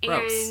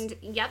 Gross. And,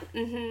 yep.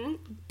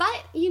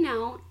 But,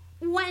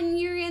 when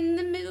you're in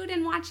the mood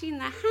and watching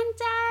the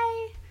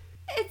hentai,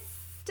 it's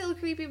still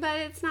creepy, but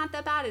it's not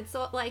that bad. It's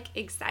so,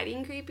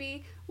 exciting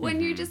creepy.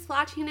 When you're just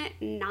watching it,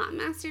 not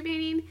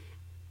masturbating,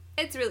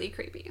 it's really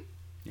creepy.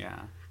 Yeah.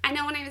 I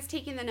know when I was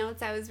taking the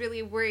notes, I was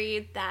really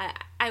worried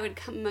that I would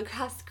come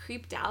across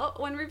creeped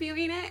out when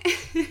reviewing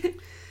it.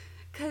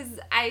 Because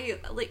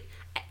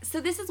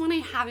so this is one I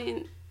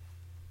haven't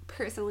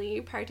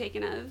personally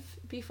partaken of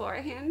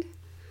beforehand.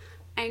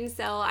 And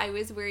so I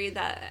was worried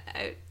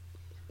that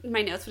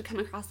my notes would come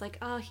across like,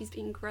 oh, he's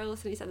being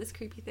gross and he said this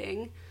creepy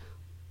thing.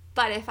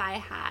 But if I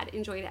had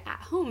enjoyed it at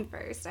home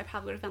first, I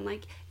probably would have been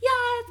like,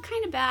 yeah, it's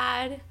kind of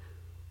bad.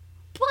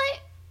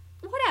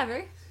 But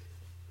whatever.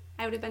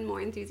 I would have been more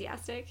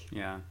enthusiastic.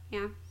 Yeah.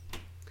 Yeah.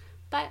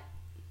 But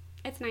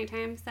it's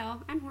nighttime,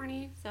 so I'm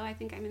horny, so I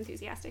think I'm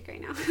enthusiastic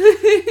right now.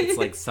 It's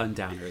like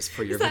sundowners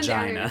for your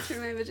vagina. For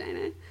my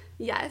vagina.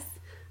 Yes.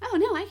 Oh,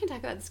 no, I can talk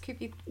about this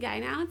creepy guy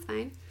now. It's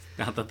fine.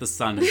 Now that the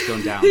sun has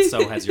gone down,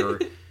 so has your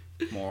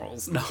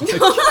morals. No.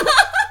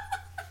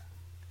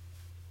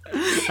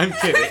 I'm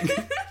kidding.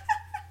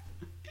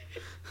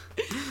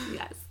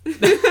 Yes.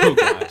 Oh,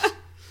 gosh.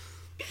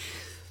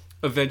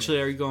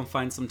 Eventually, are you going to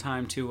find some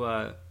time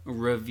to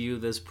review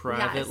this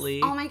privately?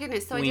 Yes. Oh my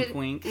goodness! So Wink,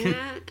 wink.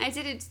 I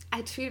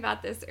tweeted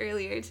about this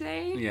earlier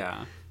today.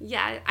 Yeah.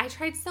 Yeah, I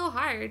tried so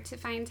hard to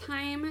find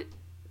time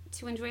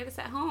to enjoy this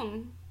at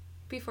home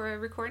before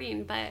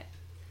recording, but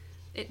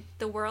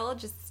the world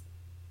just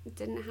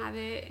didn't have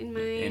it in my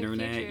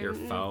internet, future. your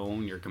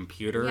phone, your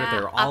computer, Yeah,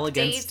 they're all updates,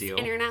 against you.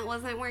 Internet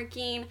wasn't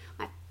working.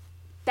 My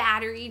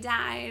battery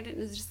died. It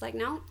was just like,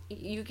 no,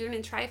 you're going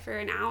to try for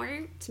an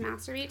hour to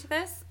masturbate to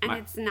this,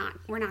 and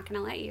we're not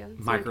going to let you.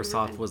 It's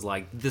Microsoft was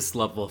like, this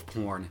level of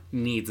porn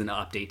needs an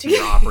update to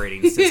your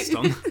operating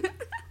system.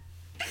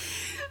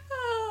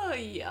 Oh,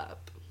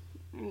 yup.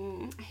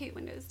 I hate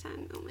Windows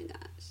 10. Oh my gosh.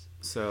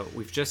 So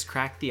we've just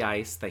cracked the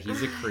ice that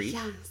he's a creep.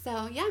 Yeah.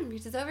 So yeah,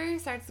 reaches over,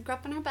 starts to grub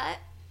on her butt,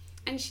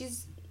 and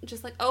she's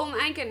just like, oh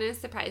my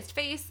goodness, surprised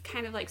face,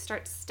 kind of like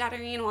starts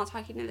stuttering while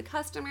talking to the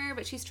customer,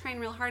 but she's trying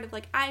real hard of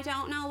like, I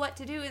don't know what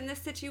to do in this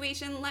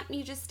situation. Let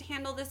me just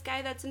handle this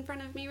guy that's in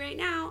front of me right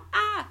now.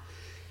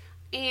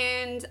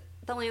 And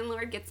the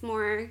landlord gets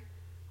more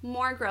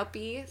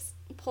gropey,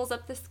 pulls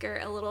up the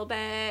skirt a little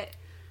bit,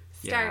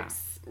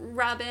 starts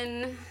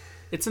rubbing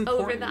it's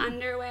important over the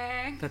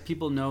underwear. that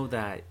people know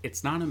that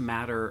it's not a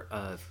matter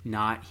of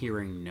not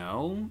hearing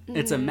no.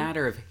 It's a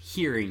matter of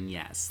hearing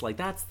yes. Like,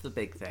 that's the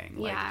big thing.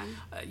 Like,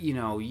 you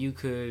know, you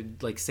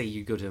could, like, say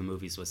you go to the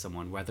movies with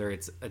someone, whether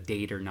it's a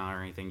date or not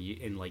or anything,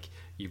 and, like,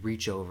 you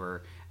reach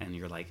over and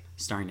you're, like,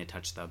 starting to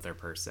touch the other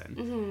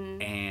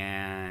person.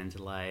 And,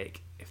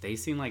 like, if they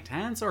seem, like,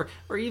 tense or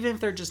even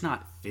if they're just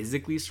not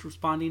physically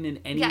responding in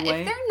any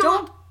way, if they're not,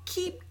 don't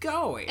keep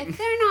going. If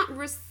they're not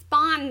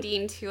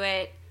responding to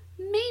it,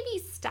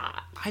 maybe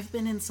stop. I've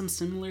been in some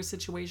similar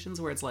situations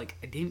where it's like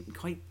I didn't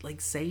quite like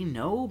say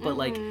no, but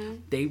like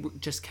they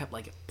just kept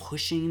like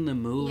pushing the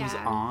moves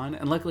on,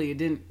 and luckily it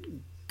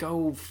didn't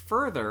go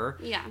further.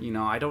 You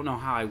know, I don't know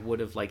how I would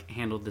have like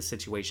handled the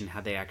situation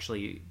had they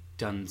actually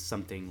done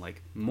something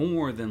like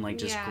more than like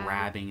just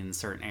grabbing in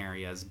certain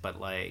areas,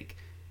 but like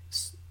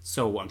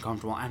so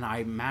uncomfortable. And I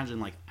imagine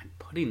like I'm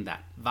putting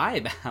that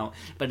vibe out,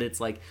 but it's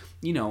like,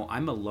 you know,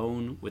 I'm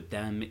alone with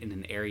them in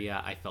an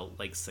area I felt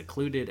like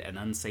secluded and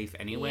unsafe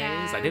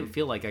anyways. I didn't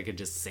feel like I could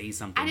just say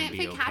something and be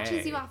okay. And if it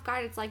catches you off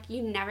guard, it's like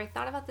you never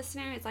thought about this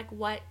scenario. It's like,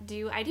 what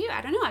do? I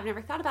don't know. I've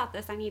never thought about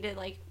this. I need to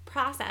like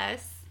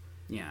process.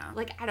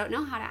 Like, I don't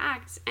know how to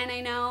act. And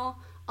I know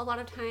a lot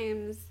of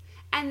times,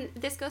 and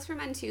this goes for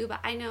men too, but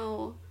I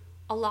know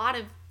a lot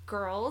of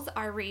girls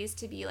are raised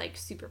to be like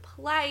super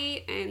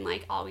polite and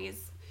like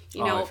always,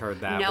 you know, I've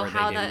heard that, know where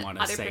how they the didn't want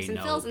to other say person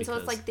no feels, and so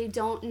it's like they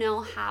don't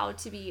know how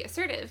to be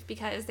assertive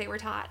because they were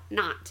taught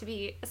not to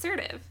be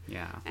assertive.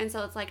 And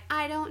so it's like,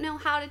 I don't know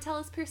how to tell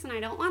this person I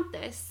don't want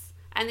this,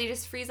 and they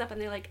just freeze up and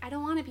they're like, I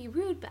don't want to be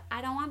rude, but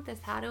I don't want this.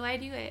 How do I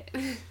do it?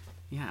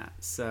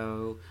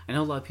 So I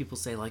know a lot of people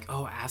say like,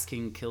 oh,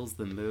 asking kills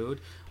the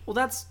mood. Well,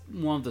 that's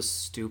one of the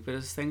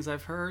stupidest things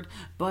I've heard,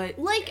 but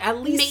like,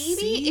 at least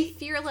maybe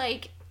if you're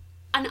like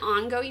an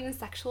ongoing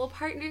sexual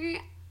partner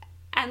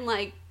and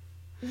like,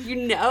 you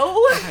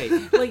know,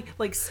 like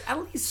at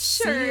least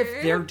see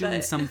if they're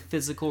doing some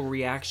physical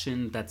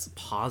reaction that's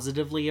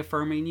positively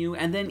affirming you,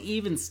 and then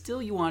even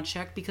still you want to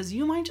check, because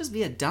you might just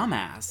be a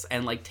dumbass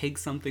and like take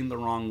something the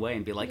wrong way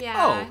and be like,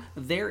 oh,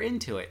 they're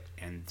into it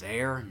and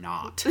they're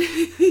not.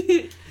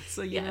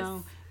 So you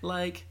know,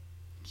 like,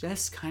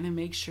 just kind of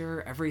make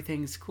sure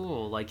everything's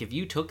cool. Like, if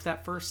you took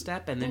that first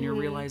step and then you're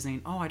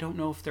realizing, oh, I don't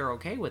know if they're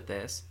okay with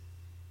this,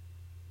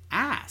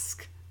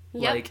 ask.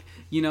 Like,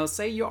 you know,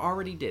 say you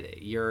already did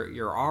it.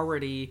 You're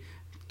already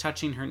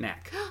touching her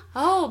neck.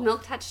 Oh,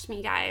 Milk touched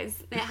me,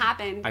 guys. It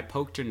happened. I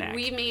poked her neck.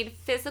 We made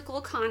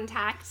physical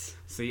contact.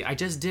 See, I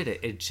just did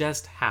it. It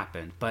just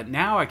happened. But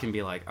now I can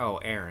be like, oh,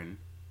 Erin,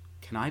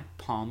 can I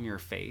palm your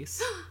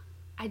face?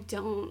 I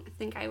don't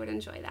think I would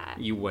enjoy that.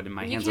 You wouldn't.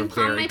 My hands are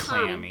very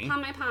clammy.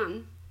 Palm my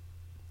palm.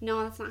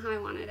 No, that's not how I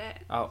wanted it.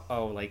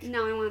 Oh, like...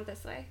 No, I want it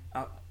this way.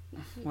 Oh,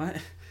 what?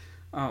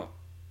 Oh.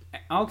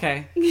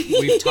 Okay,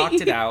 we've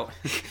talked it out.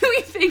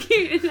 We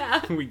figured it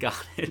out. We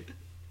got it.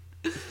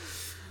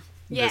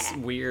 This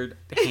weird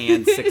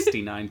hand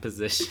 69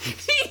 position.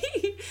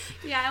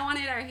 I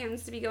wanted our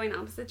hands to be going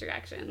opposite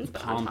directions,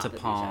 but palm on top to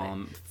of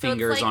palm, each other.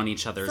 fingers so on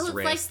each other's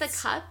wrists. So it's like the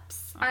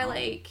cups are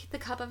like the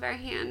cup of our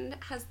hand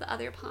has the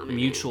other palm in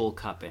Mutual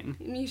cupping.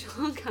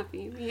 Mutual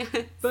cupping,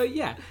 yes. But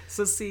yeah,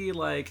 so see,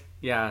 like,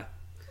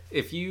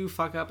 if you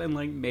fuck up and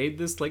like made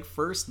this like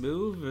first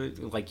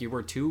move, like you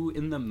were too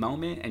in the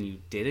moment and you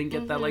didn't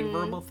get that like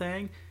verbal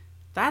thing,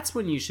 that's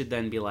when you should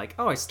then be like,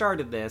 oh, I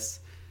started this.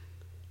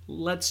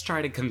 Let's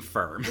try to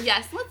confirm.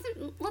 Yes,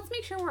 let's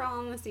make sure we're all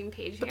on the same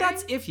page here. But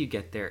that's if you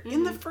get there.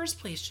 In the first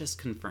place, just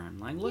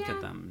confirm. Like, look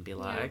at them and be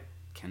like,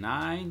 can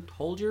I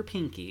hold your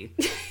pinky?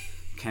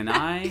 Can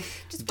I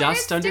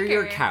dust under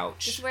your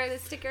couch? Just wear the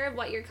sticker of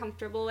what you're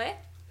comfortable with.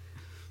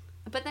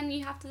 But then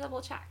you have to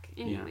double check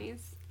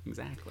anyways.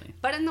 Exactly.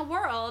 But in the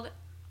world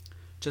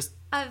just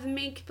of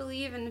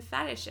make-believe and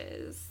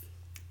fetishes,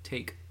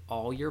 take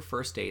all your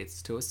first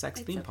dates to a sex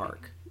theme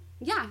park.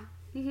 Yeah.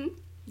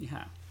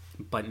 Yeah.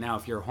 But now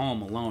if you're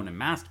home alone and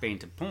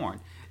masturbating to porn,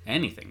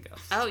 anything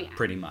goes. Oh, yeah.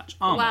 Pretty much.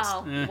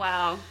 Almost.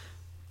 Wow.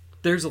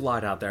 There's a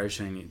lot out there. I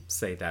shouldn't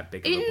say that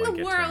big of a blanket term.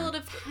 In the world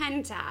of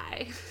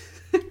hentai.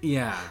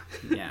 Yeah.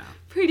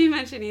 Pretty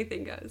much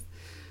anything goes.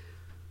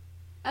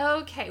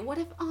 Okay, what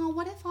if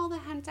all the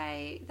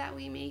hentai that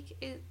we make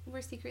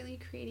we're secretly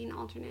creating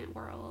alternate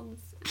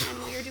worlds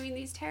and we are doing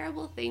these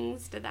terrible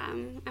things to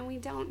them and we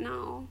don't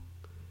know?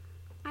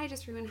 I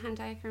just ruined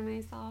hentai for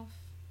myself.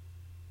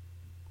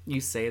 You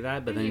say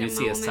that, but then you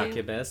see a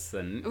succubus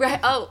and... Right.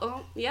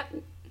 Oh, yep.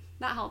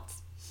 That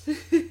helps.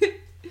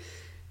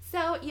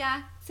 So,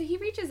 yeah. So he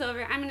reaches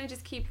over. I'm going to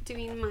just keep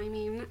doing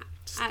miming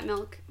at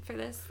Milk for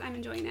this. I'm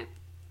enjoying it.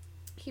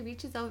 He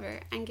reaches over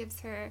and gives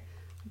her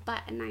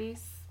butt a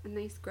nice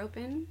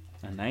groping.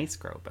 A nice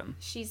groping.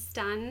 She's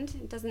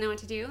stunned. Doesn't know what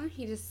to do.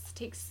 He just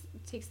takes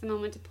the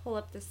moment to pull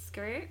up the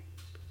skirt.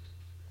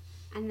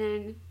 And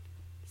then...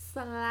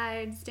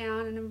 slides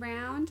down and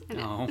around, and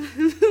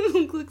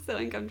it looks so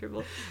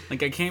uncomfortable.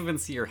 Like, I can't even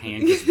see your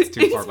hand because it's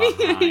too far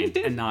behind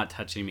and not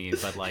touching me,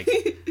 but like...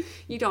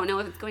 You don't know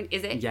if it's going...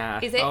 Is it? Yeah.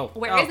 Is it?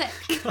 Where is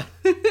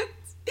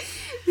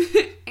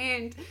it?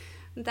 And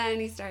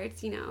then he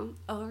starts,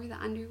 over the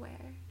underwear,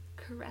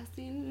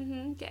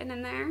 caressing, getting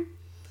in there.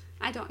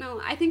 I don't know.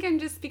 I think I'm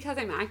just, because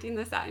I'm acting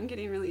this out, I'm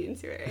getting really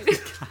into it right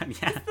now. God,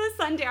 yeah. The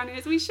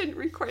Sundowners, we shouldn't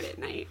record at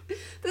night.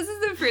 This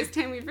is the first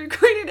time we've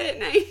recorded at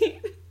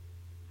night.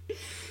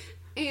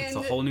 It's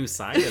a whole new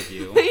side of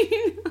you.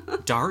 I know.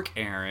 Dark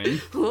Aaron.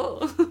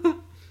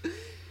 Oh.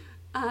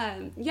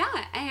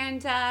 Yeah,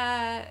 and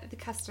the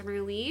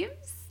customer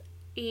leaves,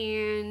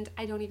 and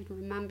I don't even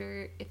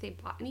remember if they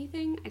bought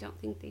anything. I don't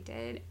think they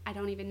did. I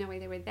don't even know why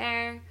they were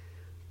there.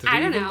 I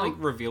don't know. Like,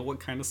 reveal what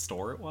kind of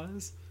store it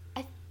was?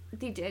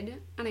 They did,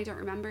 and I don't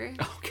remember.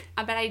 Okay.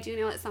 But I do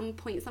know at some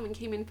point someone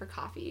came in for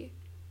coffee.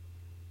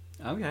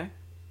 Okay.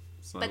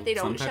 So but they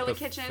don't show a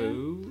kitchen.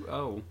 Food?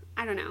 Oh.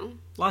 I don't know.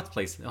 Lots of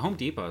places. Home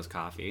Depot has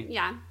coffee.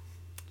 Yeah.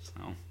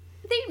 So.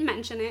 They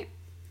mention it.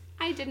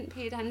 I didn't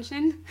pay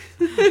attention.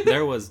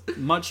 There was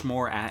much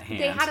more at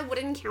hand. They had a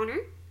wooden counter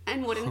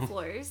and wooden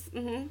floors.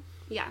 Mm-hmm.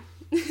 Yeah.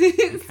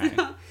 Okay.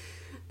 So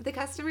the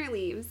customer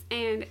leaves,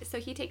 and so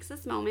he takes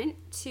this moment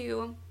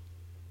to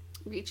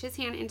reach his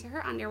hand into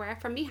her underwear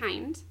from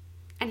behind,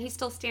 and he's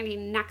still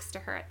standing next to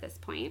her at this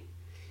point,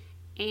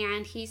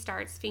 and he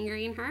starts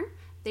fingering her.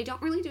 They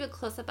don't really do a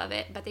close-up of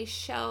it, but they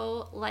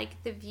show,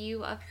 like, the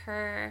view of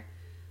her.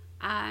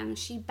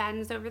 She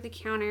bends over the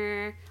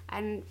counter,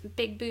 and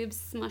big boobs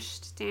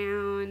smushed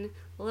down,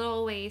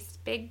 little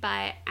waist, big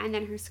butt, and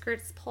then her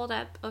skirt's pulled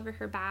up over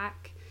her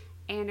back,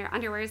 and her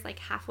underwear is, like,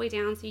 halfway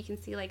down, so you can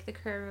see, like, the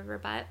curve of her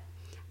butt.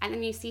 And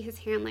then you see his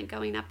hand, like,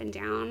 going up and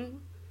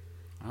down.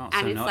 Oh, and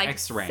so it's, no like,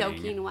 X-raying.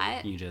 soaking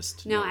wet. You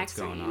just know what's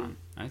going on.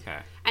 Okay.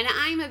 And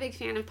I'm a big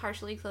fan of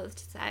partially clothed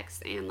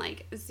sex and,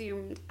 like,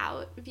 zoomed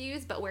out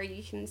views, but where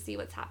you can see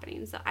what's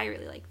happening. So I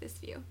really like this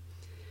view.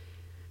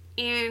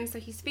 And so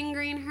he's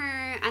fingering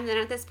her, and then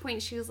at this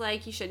point she was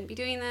like, you shouldn't be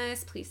doing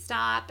this, please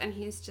stop. And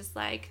he's just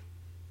like,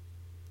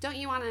 don't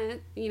you want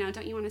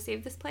to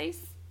save this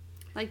place?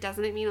 Like,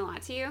 doesn't it mean a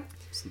lot to you?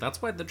 So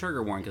that's why the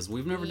trigger warning, because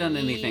we've never done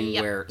anything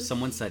where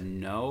someone said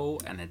no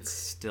and it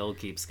still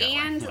keeps going.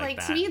 And,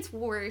 like to me, it's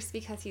worse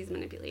because he's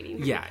manipulating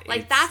her. Yeah.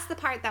 Like, that's the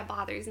part that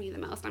bothers me the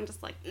most. I'm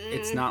just like,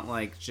 It's not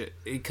like,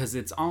 because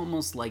it's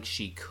almost like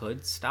she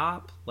could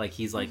stop. Like,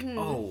 he's like,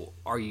 oh,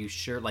 are you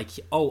sure? Like,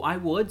 oh, I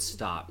would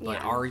stop,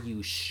 but are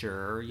you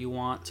sure you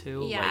want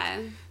to? Yeah.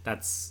 Like,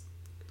 that's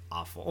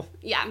awful.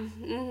 Yeah.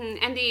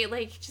 Mm-hmm. And they,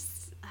 like,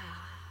 just,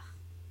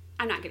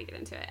 I'm not going to get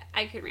into it.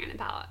 I could rant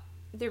about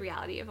the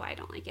reality of why I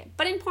don't like it.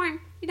 But in porn,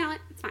 you know what?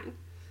 It's fine.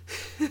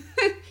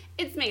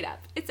 It's made up.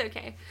 It's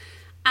okay.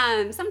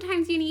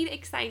 Sometimes you need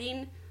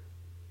exciting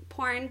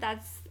porn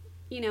that's,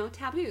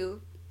 taboo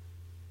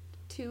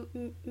to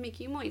make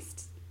you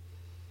moist.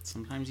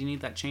 Sometimes you need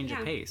that change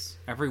of pace.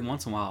 Every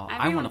once in a while,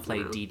 I want to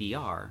play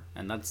DDR,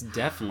 and that's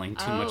definitely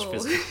too much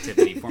physical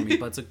activity for me,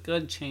 but it's a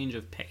good change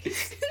of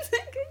pace. It's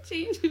a good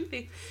change of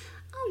pace.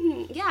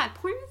 Yeah,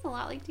 porn is a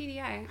lot like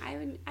DDR.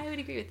 I would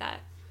agree with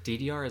that.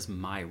 DDR is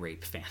my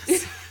rape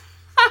fantasy.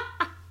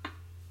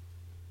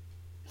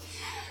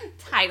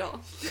 Title.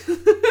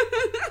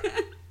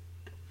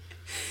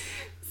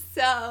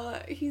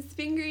 So he's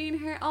fingering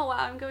her. Oh wow,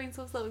 I'm going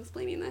so slow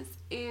explaining this.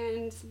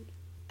 And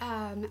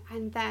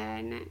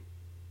then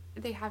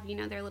they have,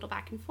 their little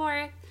back and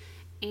forth,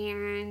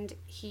 and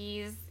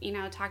he's,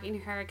 talking to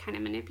her, kind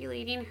of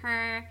manipulating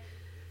her.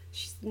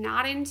 She's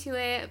not into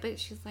it, but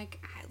she's like,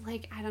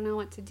 I don't know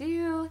what to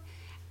do.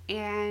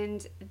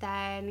 And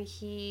then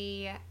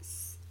he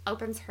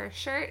opens her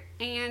shirt,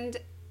 and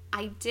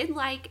I did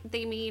like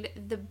they made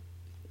the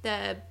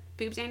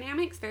boob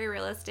dynamics very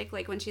realistic.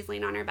 Like, when she's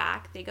laying on her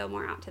back, they go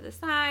more out to the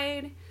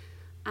side.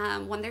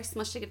 When they're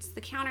smushed against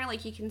the counter,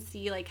 like, you can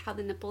see, like, how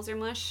the nipples are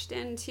mushed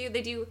into.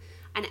 They do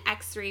an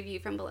X-ray view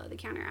from below the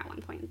counter at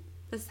one point.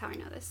 This is how I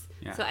know this.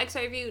 Yeah. So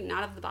X-ray view,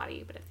 not of the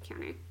body, but of the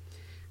counter.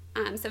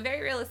 So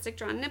very realistic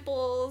drawn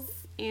nipples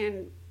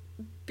and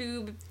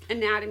boob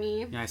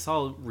anatomy. Yeah, I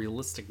saw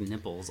realistic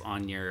nipples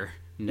on your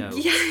notes.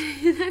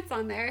 Yeah, that's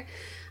on there.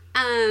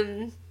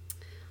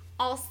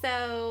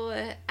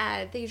 Also,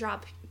 they draw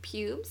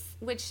pubes,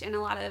 which in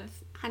a lot of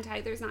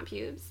hentai there's not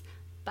pubes,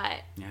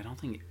 but yeah, I don't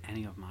think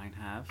any of mine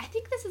have. I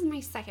think this is my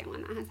second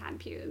one that has had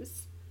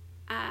pubes,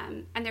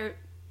 and they're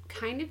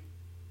kind of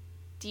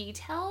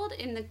detailed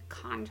in the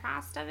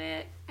contrast of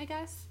it, I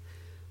guess.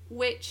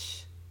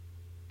 Which,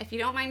 if you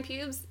don't mind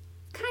pubes,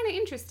 kind of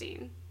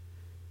interesting.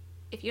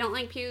 If you don't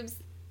like pubes,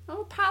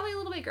 well, probably a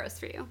little bit gross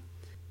for you.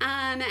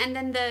 And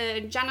then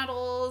the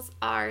genitals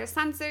are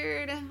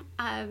censored,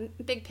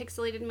 big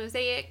pixelated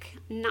mosaic,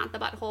 not the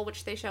butthole,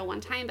 which they show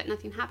one time, but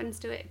nothing happens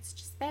to it. It's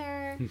just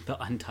there.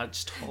 The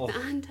untouched hole.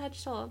 The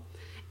untouched hole.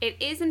 It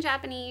is in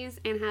Japanese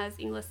and has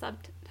English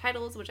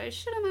subtitles, which I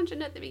should have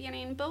mentioned at the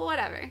beginning, but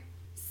whatever.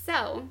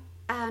 So,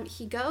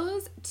 he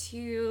goes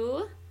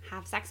to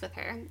have sex with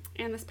her,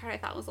 and this part I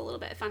thought was a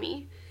little bit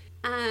funny.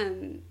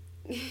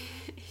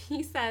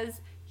 He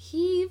says,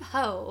 heave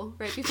ho,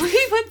 right before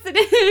he puts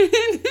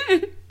it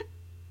in.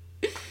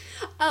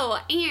 Oh,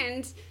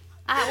 and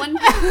one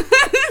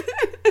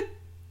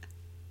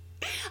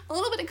a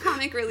little bit of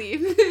comic relief.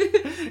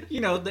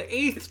 You know, the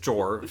eighth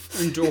dwarf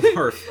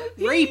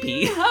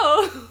rapey.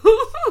 Oh.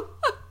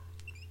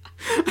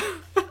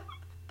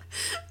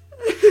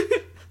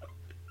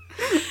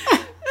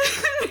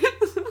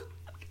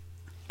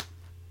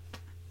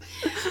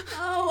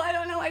 Oh, I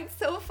don't know why it's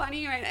so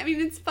funny right now. I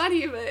mean, it's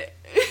funny, but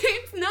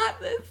it's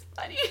not this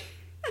funny.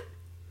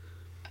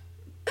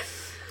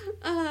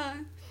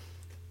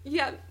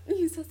 Yeah,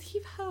 he says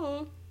heave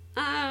ho.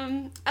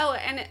 Oh,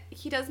 and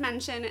he does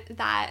mention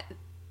that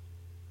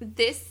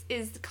this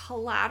is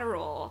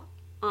collateral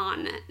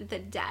on the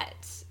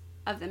debt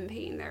of them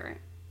paying their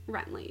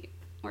rent late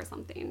or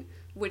something,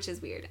 which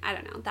is weird. I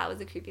don't know. That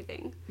was a creepy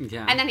thing.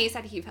 Yeah. And then he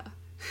said heave ho.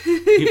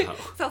 Heave ho.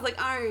 So I was like,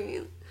 all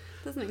right,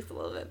 this makes it a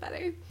little bit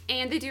better.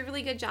 And they do a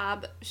really good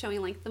job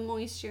showing like the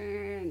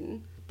moisture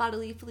and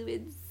bodily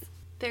fluids.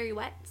 Very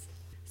wet.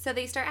 So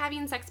they start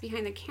having sex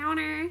behind the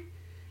counter.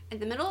 In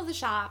the middle of the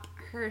shop,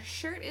 her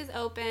shirt is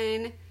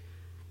open.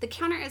 The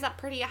counter is up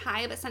pretty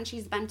high, but since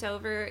she's bent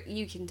over,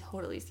 you can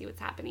totally see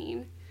what's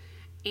happening.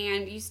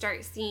 And you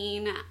start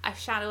seeing a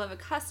shadow of a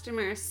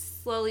customer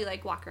slowly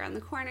like walk around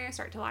the corner,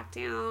 start to walk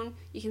down.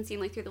 You can see him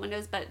like through the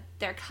windows, but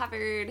they're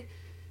covered,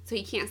 so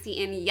he can't see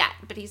in yet,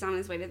 but he's on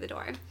his way to the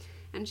door.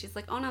 And she's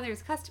like, oh no,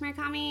 there's a customer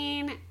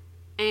coming.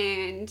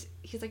 And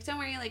he's like, don't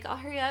worry, like, I'll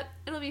hurry up.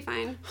 It'll be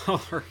fine.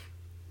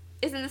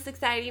 Isn't this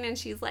exciting? And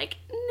she's like,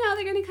 no,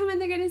 they're going to come in,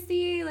 they're going to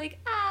see, like,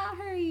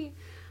 hurry.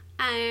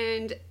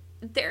 And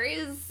there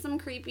is some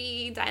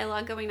creepy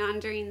dialogue going on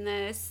during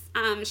this.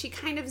 She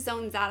kind of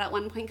zones out at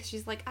one point because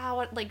she's like,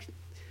 what, like,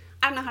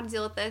 I don't know how to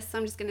deal with this, so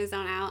I'm just going to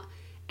zone out.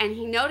 And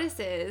he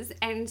notices,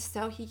 and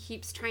so he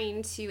keeps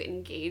trying to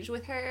engage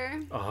with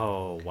her.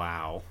 Oh,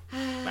 wow.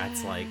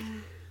 That's like,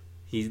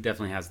 he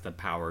definitely has the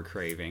power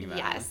craving.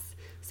 Yes.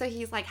 So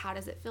he's like, how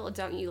does it feel?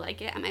 Don't you like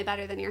it? Am I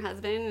better than your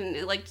husband?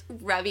 And like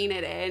rubbing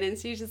it in. And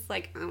she's just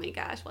like, oh my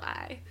gosh,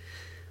 why?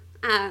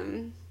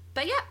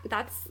 But yeah,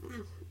 that's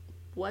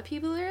what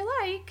people are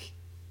like.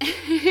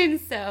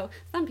 And so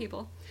some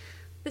people,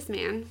 this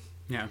man.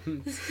 Yeah,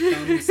 some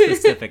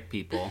specific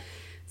people.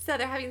 So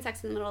they're having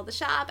sex in the middle of the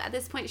shop. At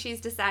this point, she's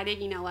decided,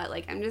 you know what,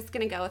 like, I'm just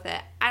going to go with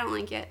it. I don't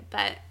like it,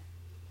 but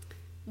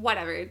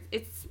whatever.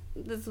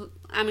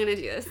 I'm going to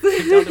do this.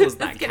 I doubt it was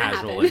that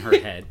casual in her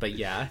head, but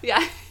yeah.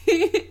 Yeah.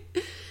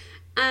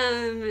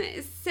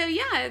 So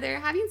yeah, they're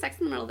having sex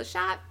in the middle of the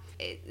shop.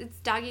 It's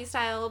doggy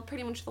style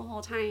pretty much the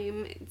whole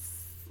time.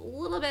 It's a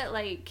little bit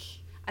like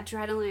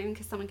adrenaline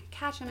because someone could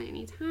catch him at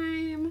any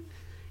time.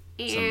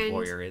 And some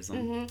voyeurism.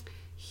 Mm-hmm.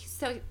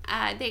 So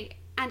they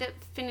end up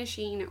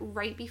finishing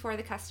right before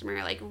the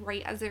customer, like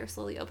right as they're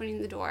slowly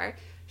opening the door.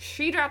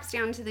 She drops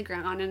down to the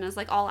ground and is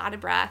like all out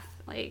of breath,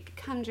 like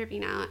cum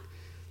dripping out.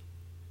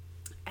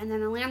 And then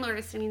the landlord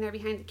is sitting there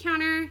behind the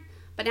counter,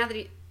 but now that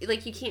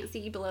you can't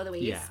see below the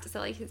waist, so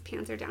like his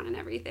pants are down and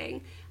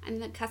everything.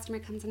 And the customer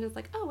comes in and is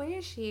like, oh, where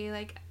is she?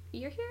 Like,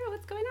 you're here?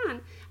 What's going on?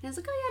 And I was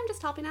like, oh yeah, I'm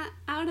just helping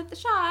out at the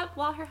shop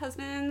while her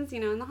husband's,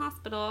 in the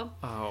hospital.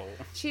 Oh.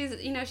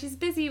 She's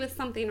busy with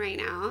something right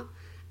now.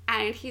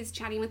 And he's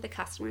chatting with the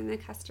customer, and the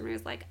customer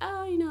is like,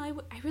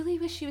 oh, I really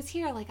wish she was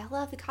here. Like, I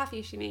love the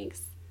coffee she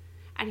makes.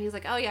 And he's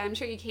like, oh, yeah, I'm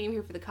sure you came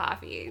here for the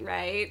coffee,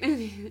 right?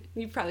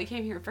 You probably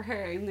came here for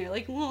her. And they're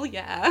like, well,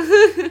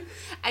 yeah.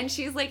 And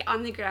she's, like,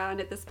 on the ground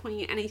at this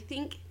point. And I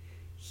think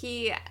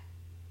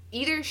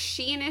either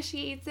she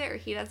initiates it or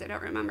he does. I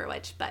don't remember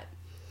which. But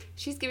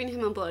she's giving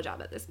him a blowjob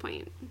at this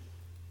point.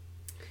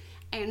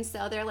 And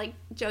so they're, like,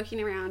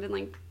 joking around and,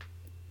 like,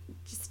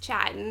 just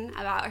chatting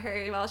about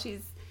her while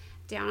she's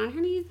down on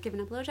her knees, giving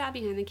a blowjob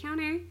behind the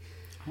counter.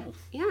 Oh.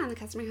 Yeah, and the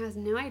customer has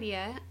no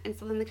idea. And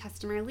so then the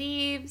customer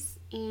leaves,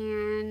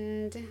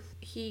 and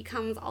he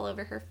comes all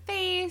over her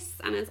face,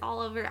 and it's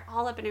all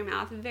up in her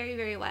mouth. Very,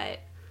 very wet.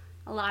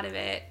 A lot of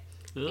it.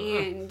 Ugh.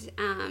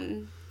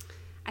 And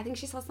I think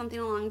she says something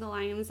along the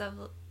lines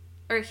of,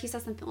 or he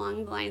says something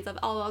along the lines of,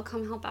 oh, I'll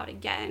come help out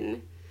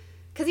again.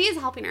 Because he is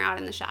helping her out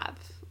in the shop.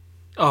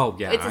 Oh,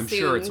 yeah, I'm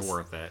sure it's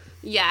worth it.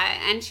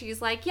 Yeah, and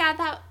she's like, yeah,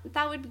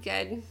 that would be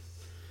good.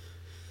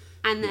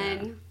 And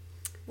then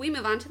we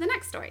move on to the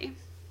next story.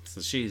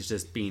 So she's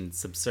just being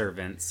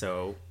subservient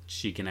so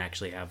she can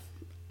actually have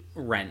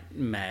rent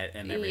met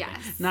and everything.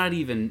 Yes. Not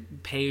even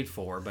paid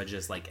for, but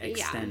just like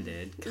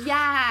extended.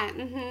 Yeah.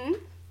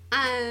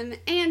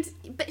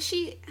 But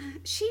she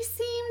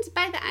seemed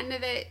by the end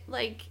of it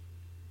like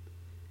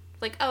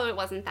oh, it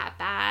wasn't that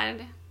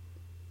bad,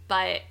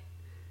 but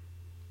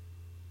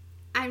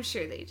I'm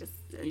sure they just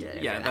did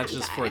it. Yeah, for that's that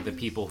just guy. for the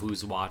people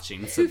who's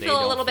watching, so Who they feel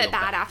don't a little bit feel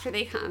bad after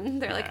they come.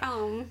 They're like, Yeah.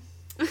 oh.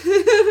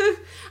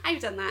 I've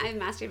done that. I've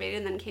masturbated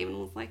and then came and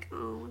was like,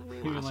 oh, what am I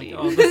You're watching?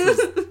 like, oh, this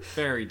is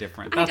very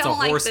different. That's I don't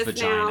a horse like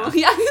this vagina. now.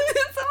 Yeah,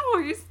 it's a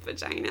horse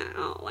vagina.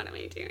 Oh, what am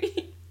I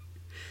doing?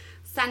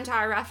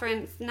 Centaur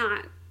reference,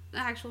 not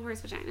actual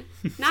horse vagina.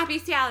 Not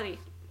bestiality.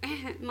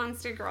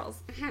 Monster girls.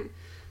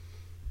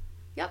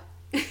 Yep.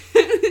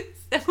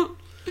 So,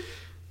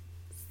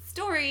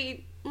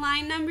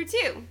 storyline number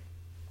 2.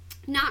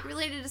 Not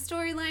related to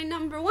storyline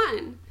number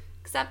 1,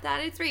 except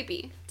that it's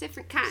rapey.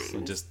 Different kind. So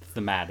just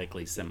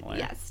thematically similar.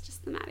 Yes,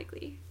 just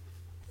thematically.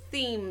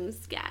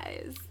 Themes,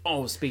 guys.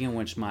 Oh, speaking of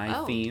which,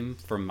 my theme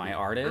from my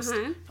artist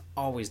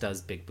always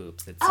does big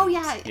boobs. It Oh, seems.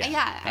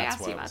 yeah, I that's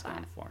asked what you I about was going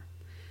that. for.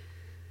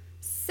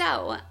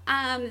 So,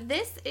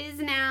 this is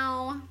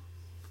now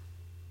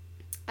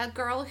a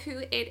girl who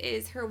it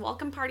is her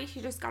welcome party.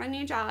 She just got a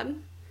new job.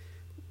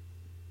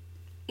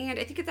 And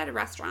I think it's at a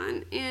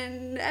restaurant.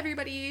 And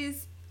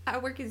everybody's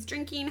at work is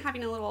drinking,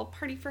 having a little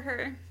party for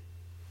her.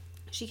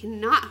 She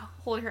cannot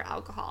hold her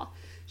alcohol.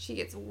 She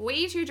gets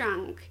way too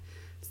drunk.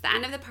 It's the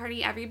end of the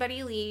party.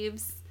 Everybody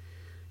leaves.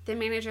 The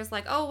manager's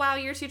like, oh, wow,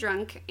 you're too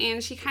drunk.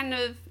 And she kind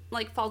of,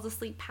 like, falls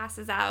asleep,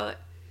 passes out.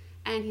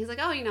 And he's like,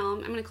 oh, I'm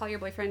going to call your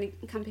boyfriend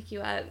to come pick you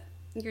up.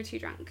 You're too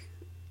drunk.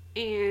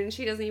 And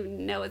she doesn't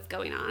even know what's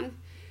going on.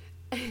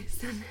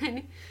 So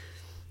then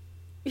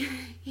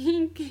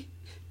he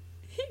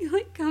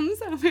like,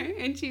 comes over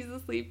and she's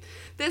asleep.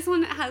 This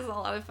one has a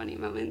lot of funny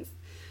moments.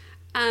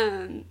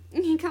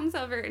 He comes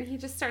over and he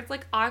just starts,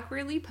 like,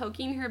 awkwardly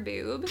poking her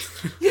boob.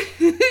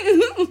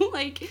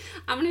 Like,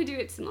 I'm going to do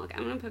it to Milk.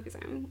 I'm going to poke his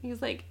arm.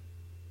 He's like,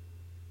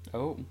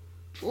 Oh.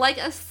 like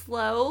a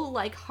slow,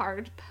 like,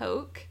 hard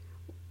poke.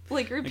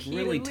 Like, repeatedly.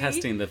 Like really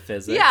testing the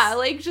physics. Yeah,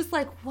 like, just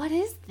like, what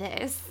is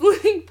this?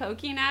 Like,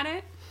 poking at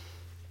it.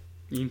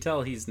 You can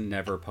tell he's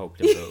never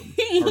poked a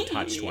boob. Or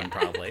touched one,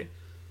 probably.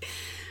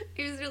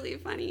 It was really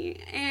funny.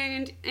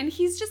 And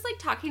he's just, like,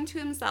 talking to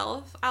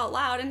himself out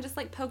loud and just,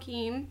 like,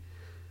 poking.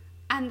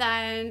 And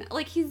then,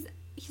 like, he's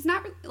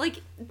not,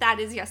 like, that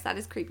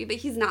is creepy. But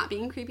he's not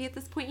being creepy at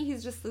this point.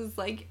 He's just this,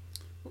 like...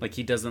 Like,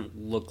 he doesn't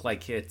look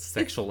like it's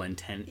sexual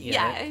intent yet.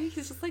 Yeah,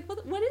 he's just like,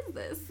 what is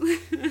this?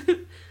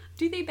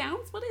 Do they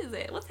bounce? What is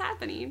it? What's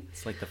happening?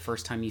 It's like the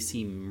first time you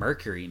see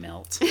mercury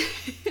melt.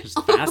 It's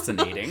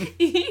fascinating.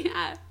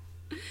 Yeah.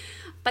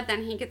 But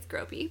then he gets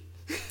gropey.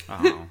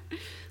 Oh.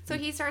 So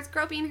he starts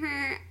groping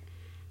her,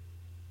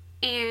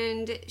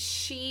 and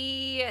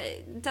she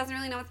doesn't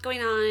really know what's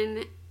going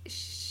on.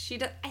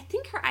 I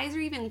think her eyes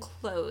are even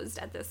closed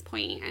at this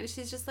point, and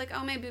she's just like,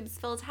 oh, my boobs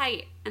feel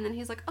tight. And then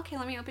he's like, okay,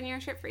 let me open your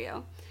shirt for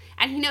you.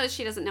 And he knows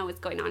she doesn't know what's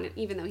going on,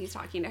 even though he's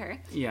talking to her.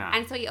 Yeah.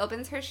 And so he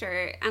opens her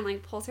shirt and,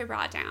 like, pulls her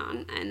bra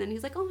down, and then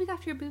he's like, oh my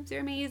gosh, your boobs are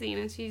amazing.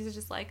 And she's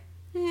just like,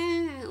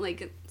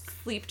 like,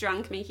 sleep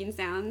drunk, making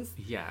sounds.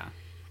 Yeah.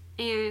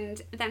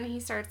 And then he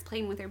starts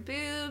playing with her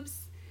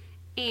boobs,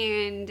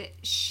 and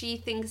she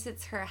thinks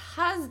it's her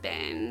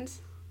husband.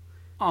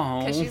 Oh.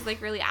 Because she's,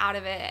 like, really out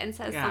of it and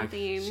says Yeah,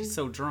 something. she's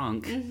so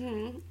drunk.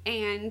 Mm-hmm.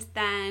 And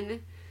then,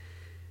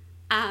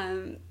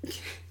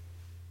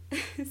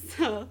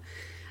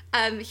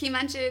 he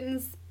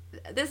mentions,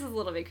 this is a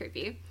little bit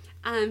creepy.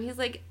 He's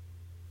like,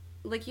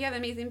 you have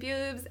amazing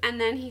boobs. And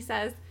then he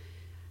says,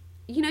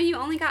 you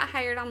only got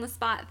hired on the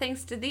spot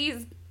thanks to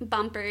these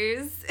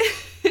bumpers.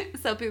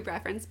 So boob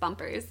reference,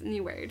 bumpers,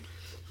 new word.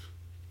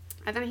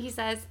 And then he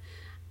says,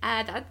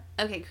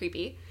 okay,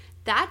 creepy.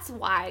 That's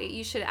why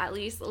you should at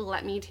least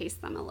let me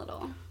taste them a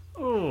little.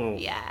 Oh.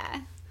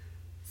 Yeah.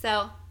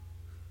 So,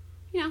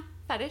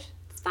 fetish.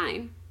 It's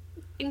fine.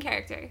 In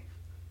character.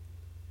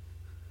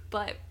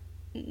 But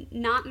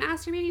not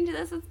masturbating to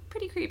this is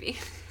pretty creepy.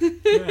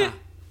 Yeah.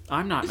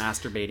 I'm not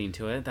masturbating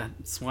to it.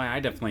 That's why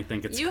I definitely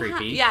think it's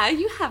creepy.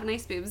 You have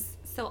nice boobs.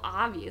 So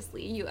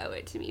obviously you owe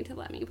it to me to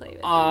let me play with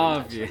them.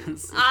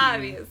 Obviously.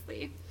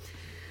 Obviously.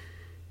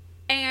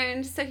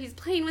 And so he's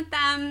playing with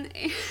them.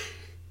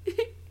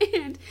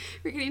 And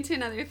we're getting to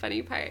another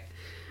funny part.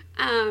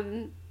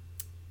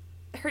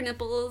 Her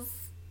nipples,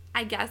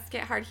 I guess,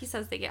 get hard. He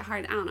says they get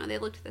hard. I don't know. They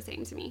looked the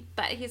same to me.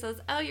 But he says,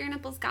 oh, your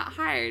nipples got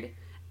hard.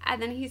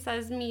 And then he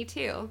says, me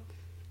too.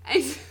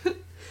 And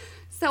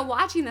so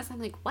watching this, I'm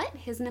like, what?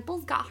 His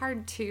nipples got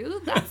hard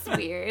too? That's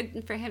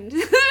weird for him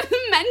to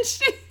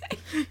mention.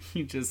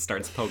 He just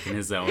starts poking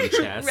his own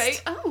chest.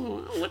 Right?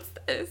 Oh, what's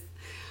this?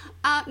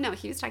 No,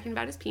 he was talking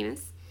about his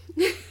penis.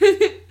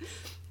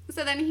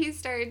 So then he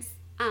starts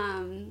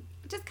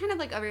just kind of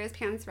like over his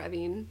pants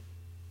rubbing.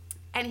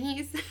 And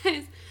he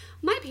says,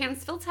 my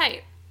pants feel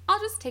tight. I'll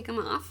just take them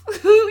off.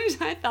 Which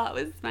I thought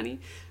was funny.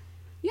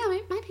 Yeah,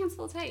 my pants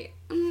feel tight.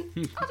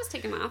 I'll just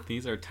take them off.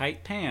 These are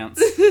tight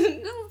pants.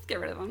 Let's get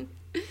rid of them.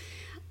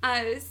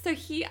 So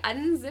he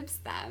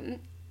unzips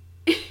them.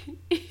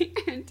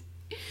 And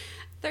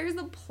there's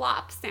a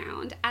plop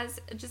sound as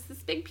just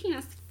this big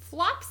penis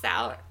flops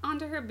out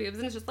onto her boobs,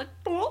 and it's just like,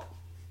 plop.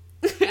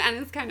 And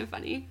it's kind of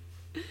funny.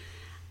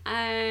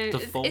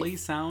 The Foley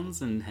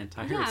sounds in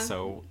hentai are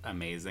so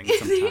amazing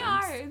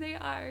sometimes. They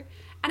are.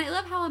 And I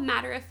love how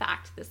matter of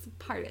fact this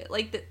part is.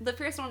 Like, the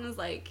first one was,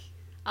 like,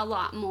 a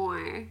lot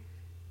more,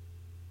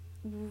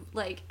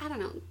 like, I don't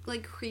know,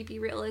 like, creepy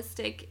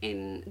realistic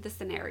in the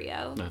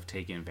scenario. Of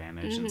taking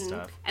advantage and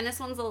stuff. And this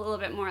one's a little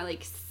bit more,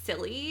 like,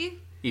 silly.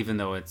 Even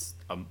though it's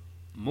a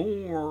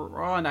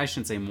more, and I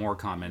shouldn't say more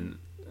common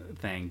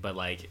thing, but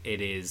like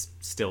it is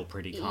still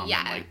pretty common,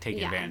 like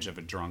taking advantage of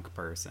a drunk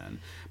person.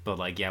 But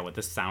like, with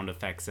the sound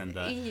effects and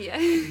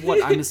the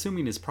what I'm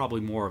assuming is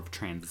probably more of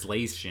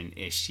translation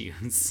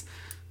issues.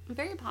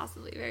 Very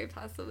possibly.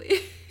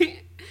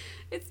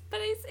 It's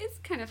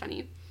kind of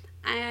funny.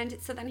 And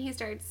so then he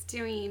starts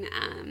doing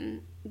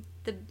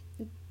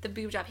the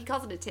boob job. He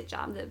calls it a tit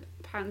job, the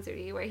pound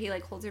surgery, where he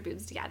like holds her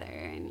boobs together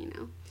and, you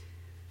know,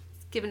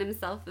 giving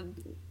himself a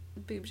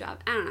boob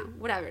job. I don't know,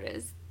 whatever it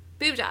is.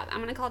 Boob job. I'm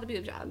going to call it a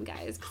boob job,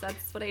 guys, because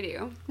that's what I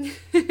do.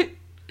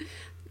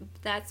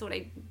 That's what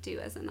I do,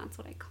 as in that's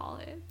what I call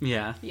it.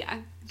 Yeah.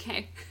 Yeah.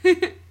 Okay.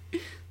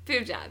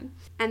 Boob job.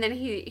 And then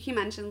he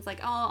mentions,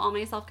 like, oh, all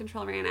my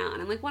self-control ran out.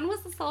 And I'm like, when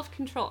was the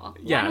self-control?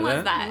 Yeah, when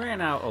was that?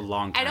 Ran out a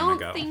long time ago. I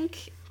don't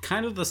think...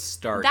 Kind of the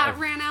start that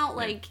ran out,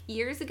 like,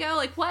 years ago?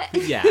 Like, what?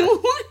 Yeah.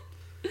 What?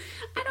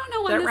 I don't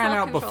know when that ran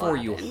out before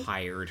happened. You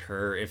hired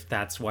her, if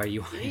that's why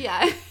you hired her.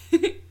 Yeah.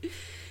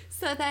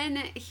 So then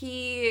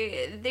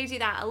they do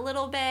that a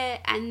little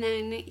bit, and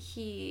then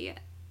he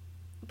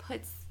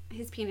puts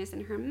his penis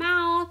in her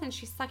mouth, and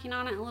she's sucking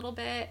on it a little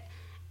bit,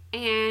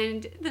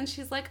 and then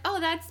she's like, oh,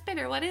 that's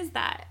bitter, what is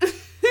that?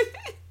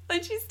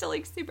 And she's still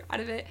like super out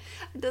of it,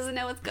 doesn't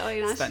know what's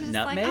going on. Is that she's just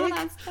nutmeg? like, oh,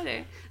 that's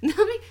bitter.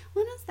 Nutmeg?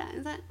 What is that?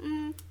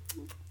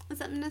 Is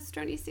that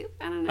minestrone soup?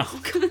 I don't know.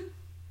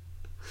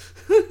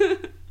 Oh.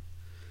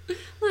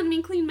 Let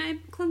me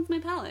cleanse my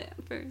palate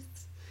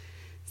first.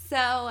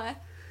 So,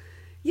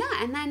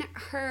 and then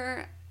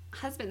her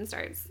husband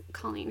starts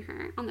calling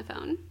her on the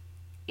phone,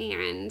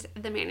 and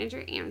the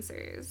manager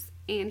answers,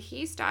 and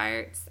he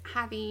starts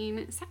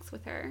having sex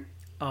with her.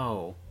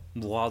 Oh,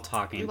 while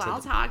talking to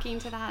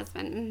the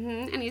husband.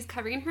 And he's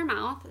covering her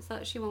mouth so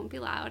that she won't be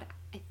loud.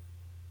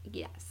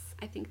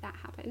 I think that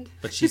happened.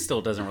 But she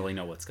still doesn't really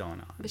know what's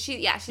going on. But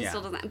she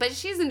still doesn't. But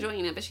she's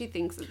enjoying it, but she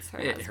thinks it's her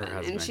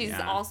husband. And she's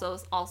also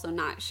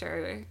not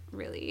sure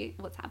really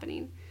what's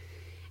happening.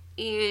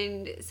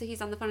 And so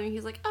he's on the phone and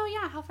he's like, oh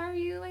yeah, how far are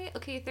you away?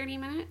 Okay, 30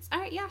 minutes. All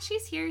right, yeah,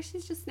 she's here.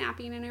 She's just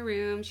napping in her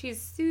room. She's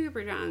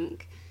super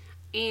drunk.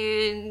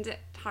 And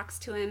talks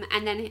to him,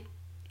 and then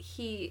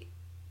he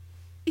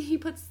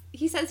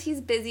says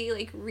he's busy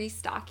like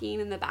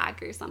restocking in the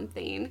back or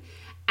something.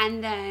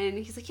 And then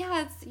he's like,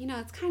 yeah,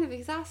 it's kind of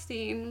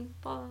exhausting,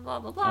 blah, blah,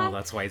 blah, blah. Oh,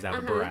 that's why he's out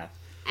of breath.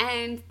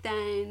 And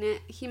then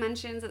he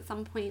mentions at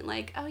some point,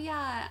 like, oh,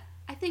 yeah,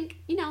 I think,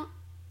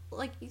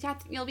 like,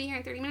 you'll be here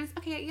in 30 minutes.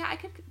 Okay, yeah, I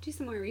could do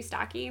some more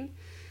restocking.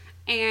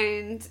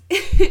 And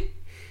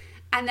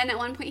and then at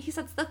one point he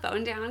sets the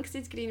phone down because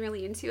he's getting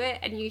really into it.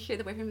 And you hear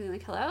the boyfriend being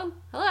like, hello,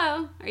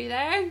 are you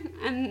there?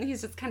 And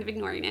he's just kind of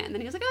ignoring it. And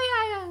then he's like,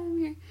 oh, yeah, I'm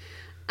here.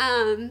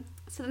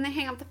 So then they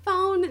hang up the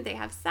phone. They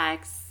have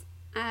sex.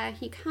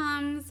 He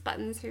comes,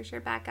 buttons her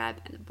shirt back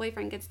up, and the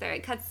boyfriend gets there.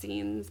 It cuts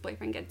scenes.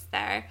 Boyfriend gets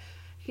there.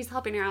 He's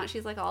helping her out.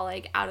 She's like all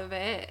like out of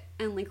it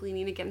and like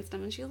leaning against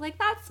him. And she's like,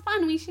 that's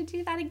fun. We should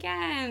do that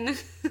again.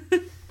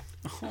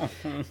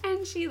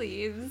 And she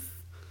leaves.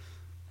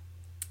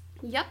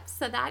 Yep.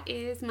 So that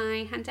is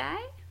my hentai.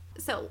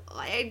 So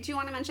I do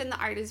want to mention the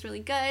art is really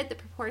good. The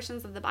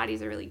proportions of the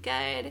bodies are really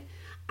good.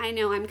 I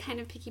know I'm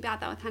kind of picky about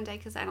that with hentai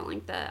because I don't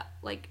like the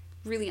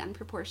really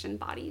unproportioned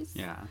bodies.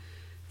 Yeah.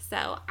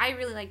 So I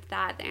really liked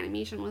that. The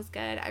animation was good.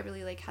 I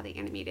really like how they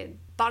animated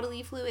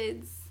bodily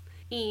fluids.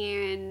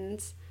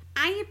 And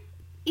I,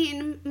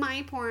 in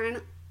my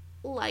porn,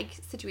 like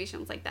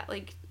situations like that.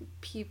 Like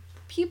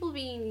people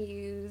being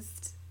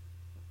used,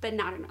 but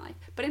not in real life.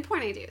 But in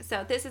porn I do.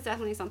 So this is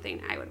definitely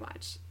something I would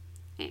watch.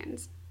 And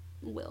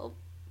will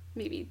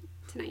maybe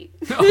tonight.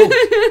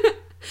 Oh.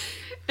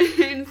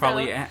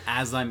 Probably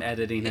as I'm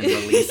editing and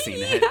releasing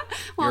it.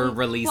 You're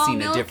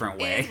releasing a different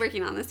way. Is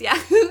working on this, yeah.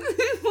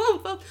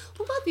 we'll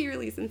both be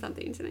releasing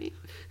something tonight.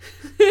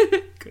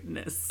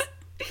 Goodness.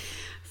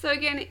 So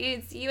again,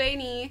 it's Yue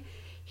ni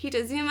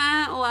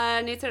Hitozuma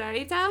wa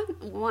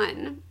Netorarita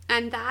 1.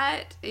 And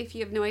that, if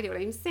you have no idea what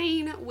I'm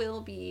saying,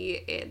 will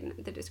be in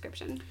the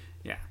description.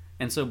 Yeah.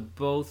 And so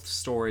both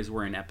stories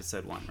were in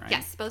episode 1, right?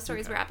 Yes, both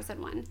stories were episode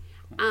 1.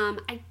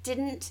 I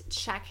didn't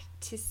check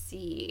to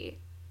see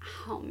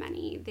how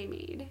many they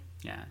made.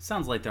 Yeah,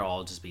 sounds like they'll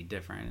all just be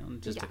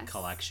different. Just a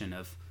collection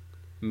of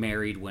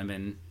married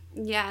women.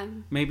 Yeah.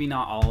 Maybe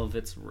not all of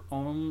it's...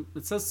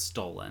 it says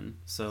stolen.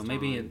 So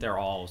maybe they're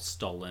all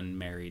stolen,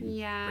 married,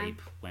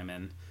 rape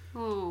women.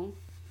 Oh,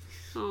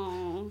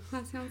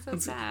 that sounds so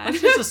sad.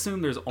 Let's just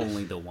assume there's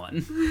only the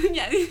one.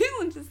 Yeah,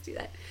 let's just do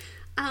that.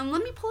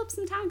 Let me pull up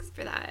some tags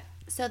for that.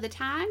 So the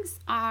tags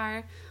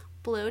are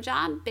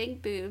blowjob,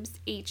 big boobs,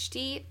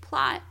 HD,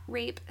 plot,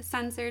 rape,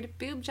 censored,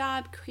 boob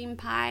job, cream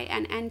pie,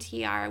 and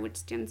NTR, which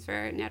stands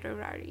for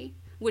Nerorari,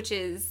 which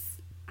is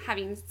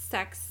having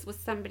sex with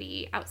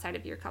somebody outside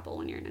of your couple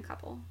when you're in a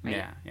couple,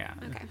 right? Yeah.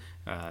 Okay.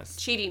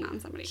 Cheating on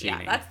somebody.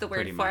 Cheating, yeah, that's the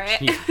word for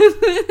much. it.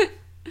 Yeah.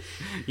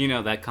 You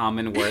know that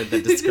common word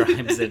that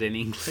describes it in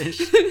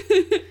English?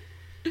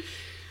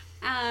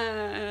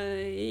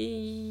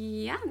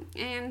 Yeah.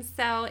 And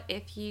so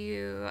if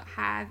you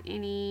have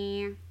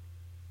anything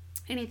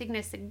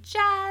to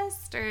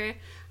suggest or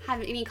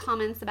have any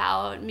comments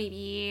about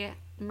maybe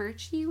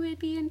merch you would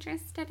be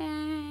interested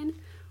in,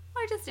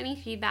 or just any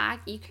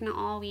feedback, you can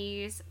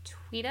always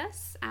tweet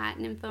us at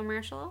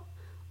Nymphomercial,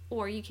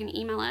 or you can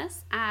email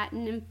us at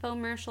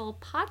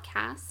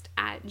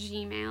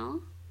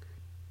nymphomercialpodcast@gmail.com.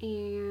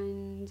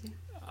 And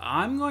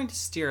I'm going to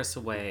steer us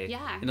away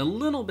in a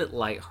little bit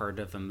lighthearted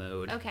of a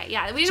mode. Okay,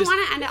 yeah, we don't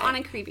want to end it on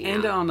a creepy note.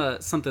 End it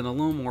on something a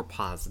little more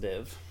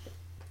positive.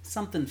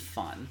 Something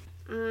fun.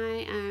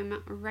 I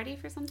am ready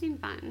for something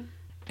fun.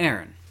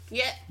 Erin.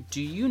 Yeah.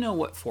 Do you know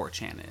what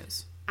 4chan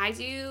is? I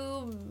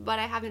do, but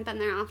I haven't been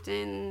there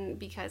often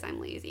because I'm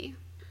lazy.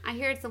 I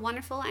hear it's a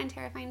wonderful and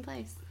terrifying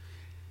place.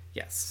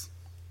 Yes.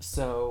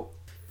 So,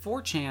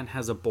 4chan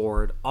has a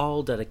board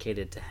all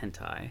dedicated to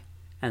hentai.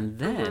 And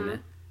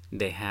then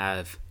they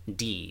have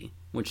D,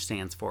 which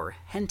stands for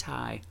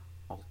Hentai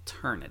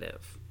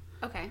Alternative.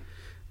 Okay.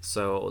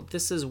 So,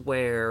 this is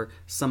where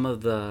some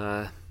of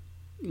the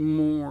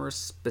more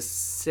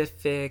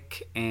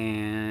specific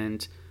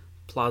and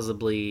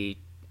plausibly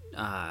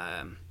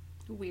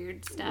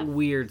weird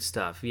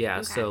stuff, yeah.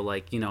 Okay. So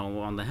like,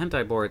 on the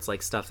hentai board, it's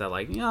like stuff that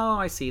like,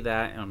 I see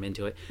that and I'm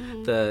into it.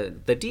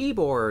 The D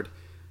board,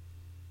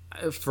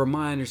 from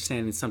my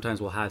understanding,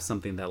 sometimes will have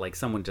something that like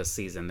someone just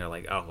sees and they're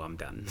like, oh, I'm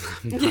done.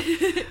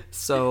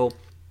 So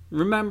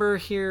remember,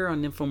 here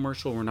on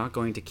Nymphomercial, we're not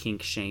going to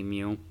kink shame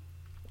you,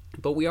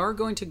 but we are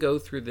going to go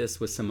through this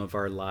with some of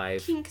our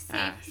live kink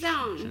safe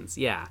zones.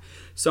 Yeah.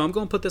 So I'm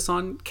going to put this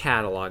on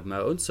catalog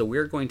mode. So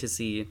we're going to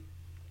see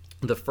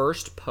the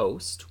first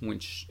post,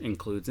 which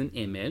includes an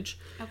image.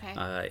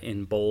 Okay.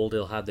 In bold,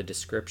 it'll have the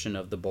description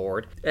of the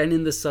board. And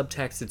in the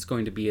subtext, it's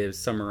going to be a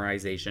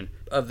summarization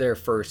of their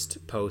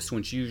first post,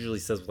 which usually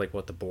says like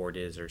what the board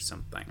is or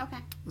something. Okay.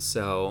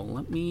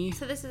 So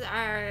So this is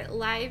our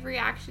live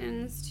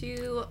reactions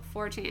to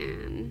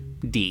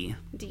 4chan. D.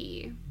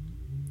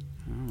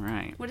 All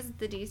right. What does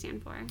the D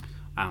stand for?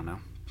 I don't know.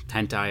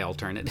 Hentai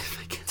Alternative,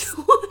 I guess.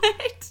 What?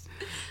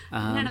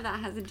 None of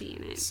that has a D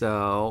in it.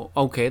 So,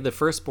 okay, the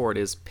first board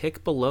is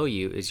pic below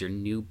you is your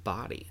new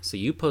body. So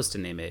you post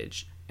an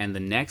image, and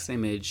the next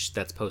image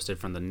that's posted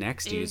from the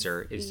next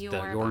user is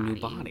your new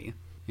body.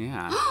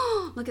 Yeah.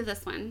 Look at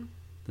this one.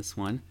 This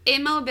one?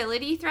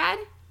 Immobility thread.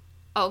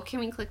 Oh, can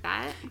we click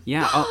that?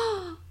 Yeah.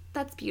 Oh.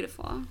 That's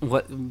beautiful.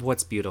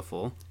 What's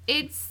beautiful?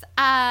 It's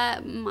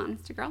a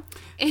monster girl.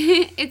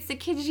 It's a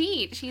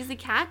Khajiit. She's a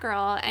cat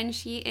girl, and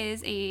she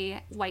is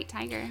a white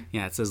tiger.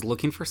 Yeah, it says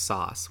looking for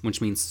sauce,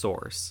 which means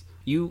source.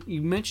 You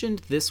mentioned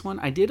this one.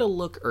 I did a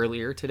look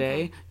earlier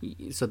today.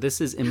 Okay. So this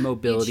is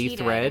Immobility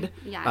Thread.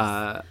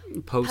 Yes.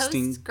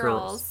 Posting Posts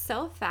girls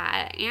so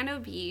fat and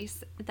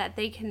obese that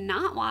they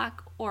cannot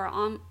walk or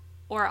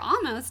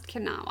almost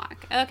cannot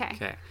walk.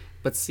 Okay.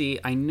 But see,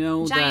 I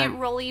know giant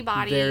rolly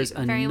body, there's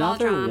very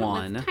another well drawn,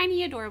 one with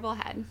tiny adorable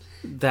head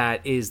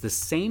that is the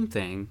same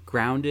thing,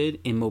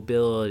 grounded,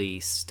 immobility,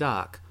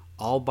 stuck,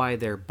 all by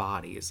their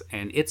bodies,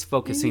 and it's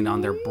focusing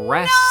on their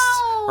breasts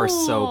are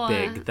so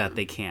big that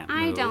they can't move.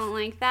 I don't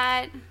like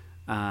that.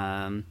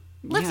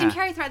 Lift and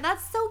carry thread.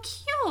 That's so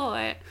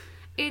cute.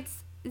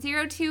 It's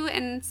 02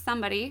 and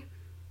somebody.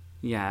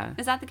 Yeah.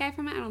 Is that the guy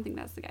from it? I don't think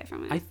that's the guy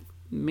from it.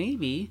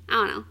 Maybe. I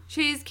don't know.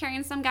 She's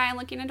carrying some guy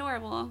looking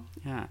adorable.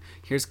 Yeah.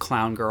 Here's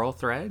Clown Girl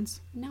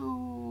threads.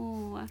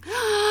 No.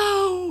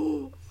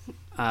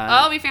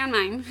 We found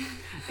mine.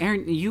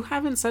 Erin, you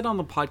haven't said on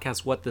the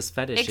podcast what this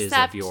fetish is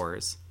of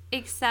yours.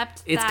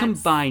 Except it's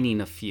combining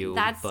a few.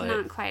 That's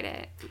not quite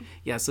it.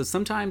 Yeah, so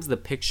sometimes the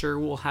picture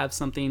will have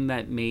something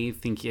that may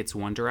think it's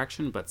one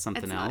direction, but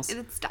something else.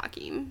 It's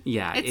docking.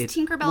 Yeah. It's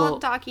Tinkerbell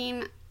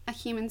docking a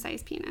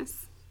human-sized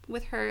penis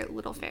with her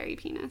little fairy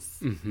penis.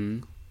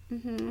 Mm-hmm.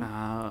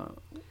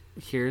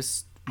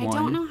 Here's one. I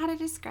don't know how to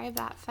describe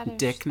that fetish.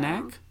 Dick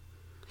neck.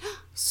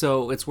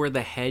 So it's where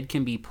the head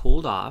can be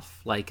pulled off,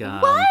 like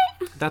what?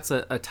 That's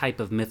a type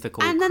of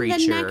mythical creature. And then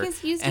the neck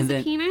is used as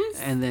a penis.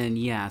 And then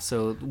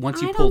so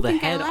once you pull the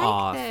head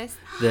off,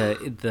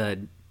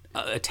 the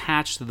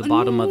attached to the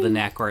bottom of the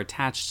neck or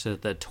attached to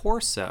the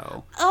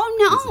torso. Oh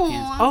no!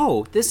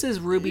 Oh, this is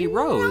Ruby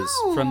Rose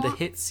from the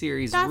hit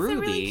series That's Ruby.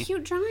 That's a really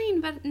cute drawing,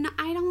 but no,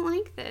 I don't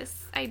like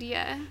this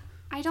idea.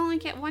 I don't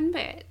like it one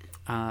bit.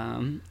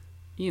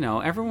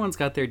 Everyone's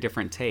got their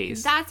different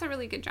tastes. That's a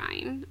really good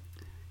drawing.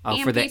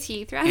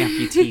 Amputee thread.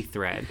 Amputee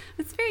thread.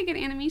 It's very good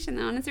animation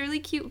though, and it's a really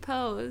cute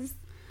pose.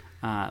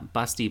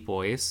 Busty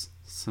boys.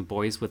 Some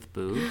boys with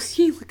boobs.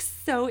 He looks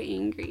so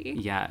angry.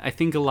 Yeah, I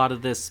think a lot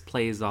of this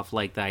plays off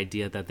like the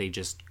idea that they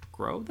just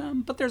grow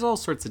them, but there's all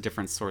sorts of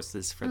different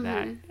sources for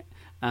that.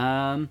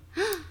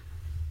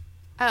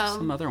 Oh.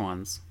 Some other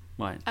ones.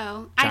 What?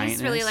 Oh, I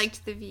just really Giantess?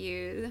 liked the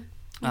view.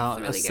 Oh, It's a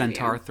a really good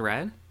centaur view.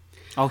 thread.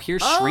 Oh,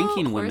 here's Oh,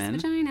 shrinking horse women.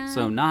 vagina.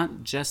 So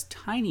not just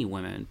tiny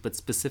women, but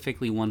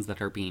specifically ones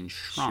that are being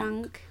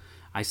shrunk.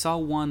 I saw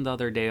one the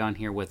other day on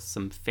here with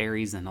some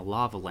fairies and a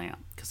lava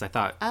lamp because I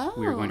thought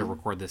we were going to Oh.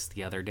 record this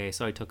the other day.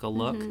 So I took a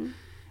look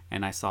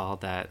and I saw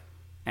that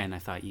and I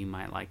thought you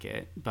might like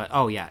it. But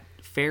oh yeah,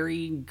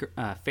 fairy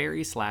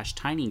 /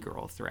 tiny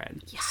girl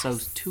thread. So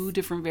Yes. 2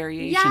 different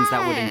variations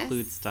that would Yes.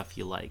 include stuff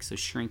you like. So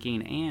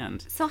shrinking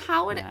and So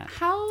how would that.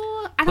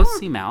 I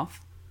pussy don't mouth,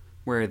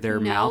 where their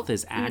Nope. mouth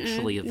is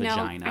actually a No,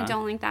 vagina. I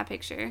don't like that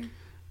picture.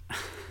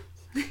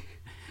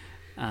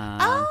 Uh,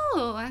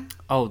 Oh,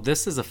 Oh,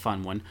 this is a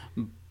fun one.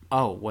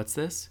 Oh, what's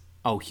this?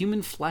 Oh,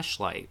 human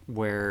fleshlight,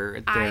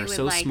 where I they're would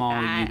so like small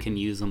you that. can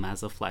use them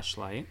as a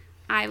fleshlight.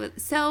 I would.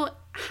 So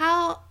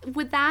how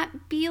would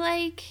that be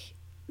like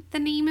the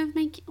name of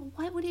my?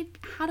 What would it?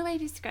 How do I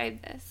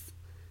describe this?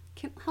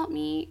 Can help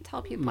me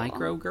tell people.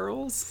 Micro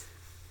girls,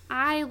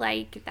 I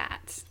like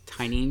that.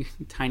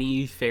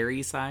 tiny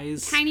fairy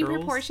size, Tiny girls.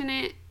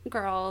 proportionate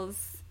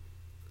girls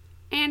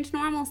and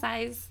normal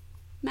size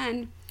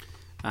men.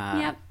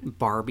 Yep.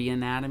 Barbie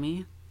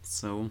anatomy.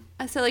 So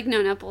So like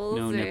no nipples.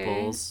 no or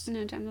nipples,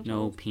 No genitals.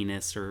 no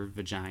penis or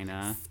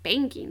vagina.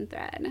 Spanking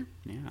thread.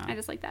 Yeah. I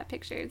just like that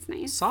picture. It's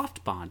nice.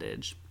 Soft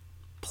bondage,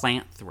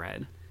 plant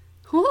thread,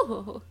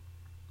 Ooh.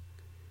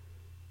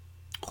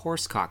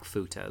 horsecock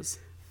futas.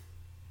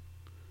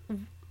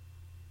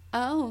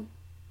 Oh.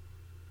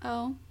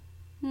 Oh.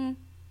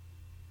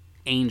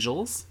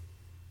 Angels.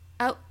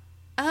 Oh.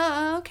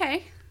 Oh,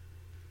 okay.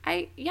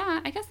 I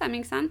guess that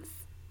makes sense.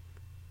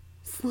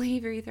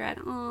 Slavery thread.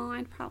 Oh,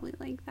 I'd probably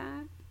like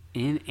that.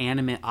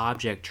 Inanimate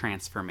object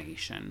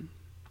transformation.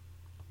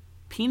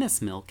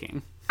 Penis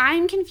milking.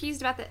 I'm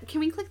confused about that. Can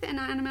we click the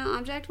inanimate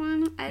object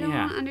one? I don't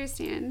Yeah.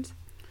 understand.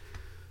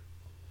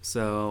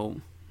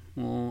 So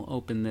we'll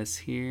open this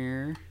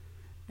here.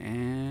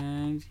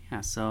 And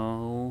yeah,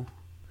 so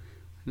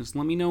just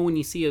let me know when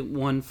you see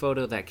one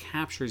photo that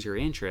captures your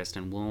interest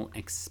and we'll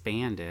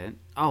expand it.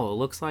 Oh, it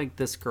looks like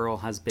this girl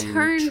has been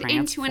Turned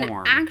into an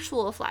transformed.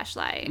 actual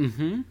flashlight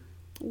Mm-hmm.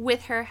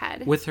 with her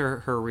head. With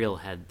her real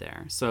head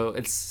there. So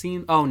it's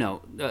seen. Oh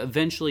no!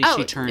 Eventually, Oh,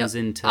 she turns yep.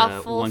 into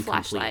A full one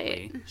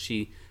flashlight.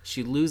 completely.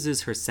 She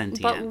loses her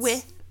sentience. but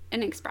with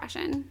an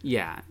expression.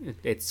 yeah,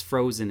 it's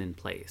frozen in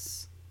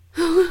place.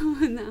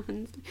 That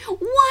one's-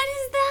 what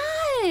is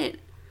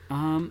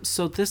that?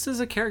 So this is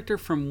a character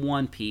from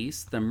One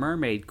Piece, the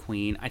Mermaid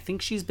Queen. I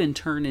think she's been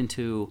turned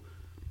into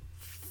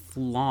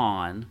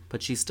Flawn,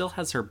 but she still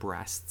has her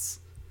breasts.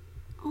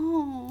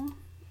 Oh.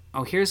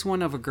 Oh, here's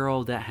one of a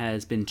girl that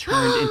has been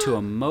turned into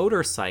a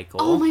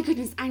motorcycle. Oh my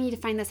goodness, I need to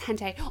find this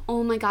hentai.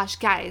 Oh my gosh,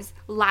 guys.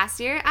 Last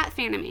year at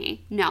Fanime,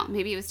 no,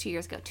 maybe it was 2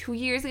 years ago. 2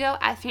 years ago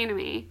at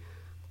Fanime,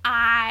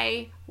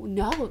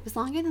 no, it was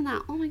longer than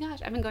that. Oh my gosh,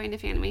 I've been going to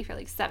Fanime for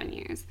like 7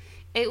 years.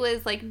 It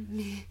was like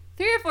 3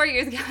 or 4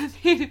 years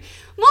ago,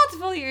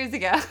 multiple years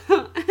ago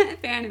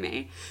at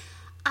Fanime.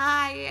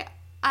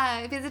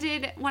 I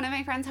visited one of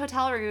my friend's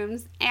hotel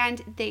rooms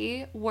and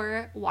they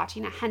were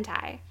watching a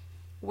hentai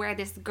where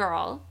this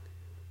girl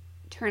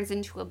turns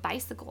into a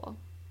bicycle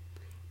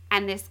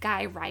and this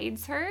guy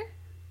rides her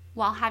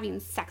while having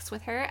sex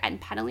with her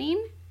and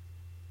pedaling,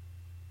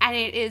 and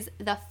it is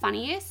the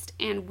funniest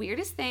and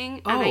weirdest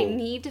thing, and I Oh.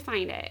 need to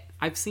find it.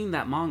 I've seen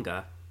that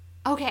manga.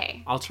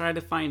 Okay. I'll try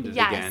to find it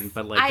Yes. again,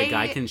 but like the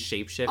guy I- can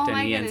shapeshift oh and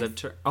my he ends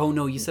up. Oh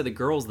no, you said the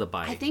girl's the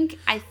bike. I think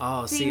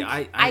Oh, think, see,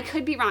 I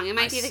could be wrong. It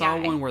might I be the saw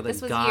guy. one where the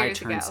This was guy years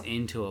turns ago.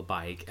 into a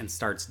bike and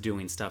starts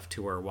doing stuff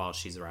to her while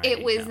she's riding.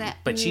 It was him. that-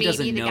 But she maybe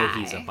doesn't the know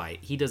he's a guy. bike.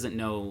 He doesn't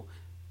know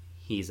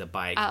he's a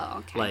bike. Oh,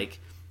 okay. Like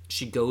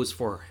she goes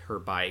for her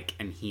bike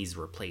and he's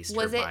replaced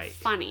Was her it bike.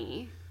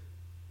 funny?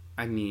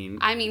 I mean,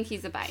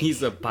 He's a bike.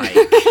 he's a bike.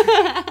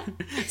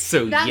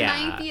 So That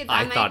yeah, might be it.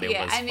 I That thought might be it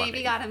it. was I funny.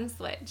 maybe got him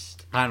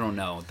switched. I don't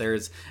know.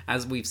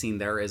 As we've seen,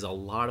 there is a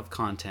lot of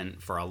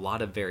content for a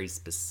lot of very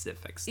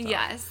specific stuff.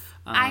 Yes.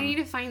 I need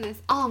to find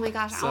this. Oh my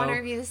gosh, I want to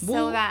review this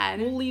so bad.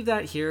 We'll leave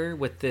that here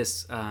with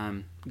this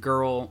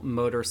girl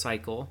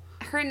motorcycle.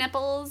 Her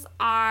nipples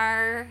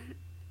are,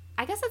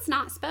 I guess it's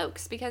not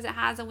spokes because it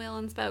has a wheel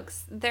and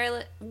spokes.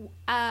 They're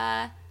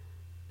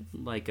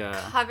Like a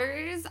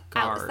covers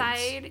Guards.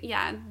 outside,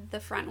 yeah, the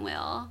front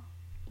wheel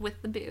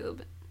with the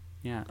boob.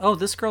 yeah. Oh,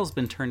 this girl's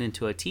been turned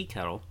into a tea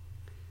kettle.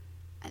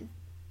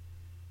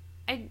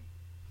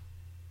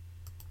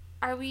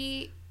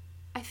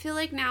 I feel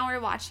like now we're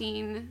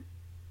watching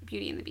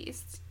Beauty and the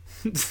Beast.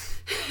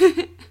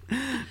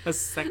 A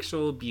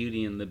sexual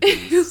Beauty and the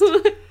Beast.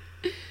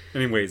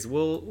 Anyways,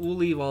 we'll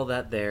leave all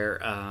that there.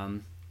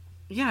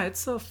 Yeah,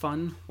 it's a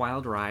fun,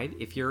 wild ride.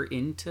 If you're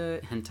into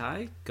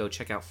hentai, go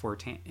check out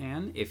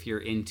Fortan. If you're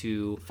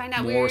into Find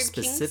out more weird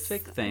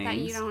specific kinks things that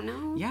you don't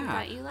know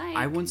that you like.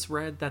 I once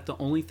read that the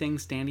only thing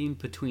standing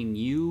between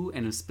you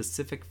and a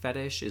specific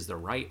fetish is the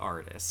right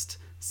artist.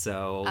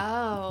 So,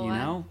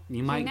 Oh.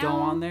 you might go know.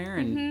 on there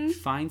and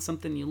find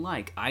something you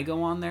like. I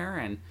go on there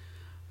and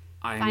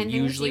I'm Find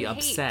things usually you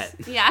upset.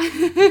 hate.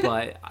 Yeah.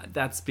 But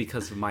that's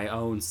because of my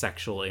own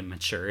sexual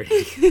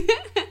immaturity.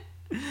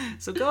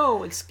 So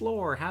go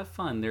explore, have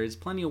fun. There's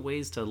plenty of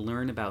ways to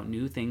learn about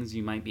new things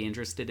you might be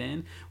interested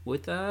in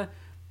with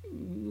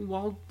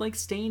while like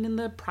staying in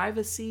the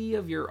privacy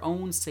of your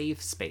own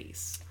safe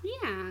space.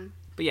 Yeah.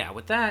 But yeah,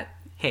 with that,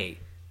 hey,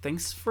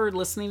 thanks for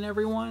listening,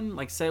 everyone.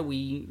 Like I said,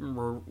 we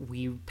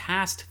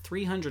passed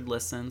 300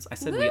 listens. I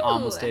said we Woo!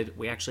 almost did.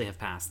 We actually have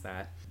passed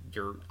that.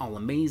 You're all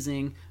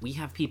amazing. We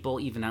have people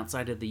even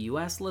outside of the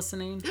U.S.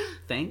 listening.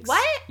 Thanks.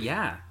 What?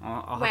 Yeah,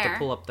 I'll have Where? to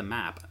pull up the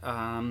map.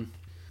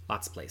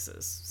 Lots of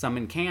places. Some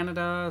in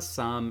Canada,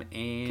 some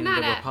in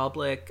Canada. the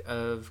Republic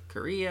of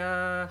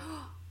Korea.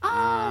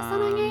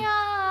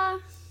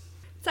 Oh,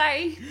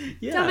 sorry.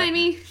 Yeah. Don't mind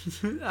me.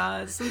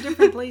 Some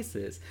different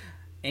places.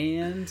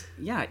 And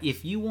yeah,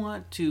 if you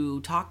want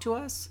to talk to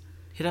us,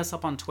 hit us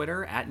up on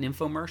Twitter at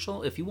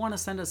Nymphomercial. If you want to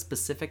send us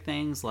specific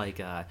things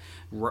like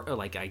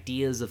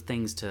ideas of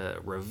things to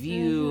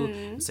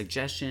review,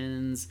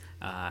 suggestions,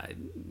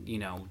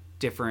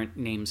 different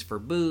names for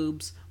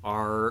boobs,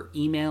 our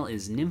email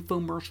is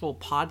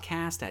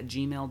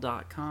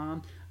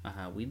nymphomercialpodcast@gmail.com.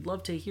 We'd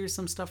love to hear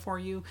some stuff for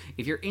you.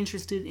 If you're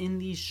interested in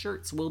these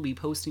shirts, we'll be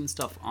posting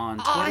stuff on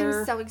Twitter. Oh,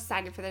 I'm so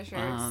excited for the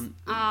shirts.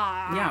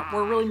 Yeah,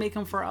 we're really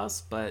making them for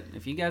us, but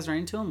if you guys are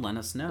into them, let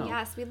us know.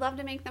 Yes, we'd love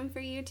to make them for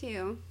you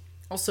too.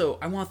 Also,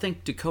 I want to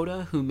thank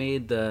Dakota, who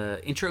made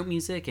the intro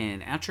music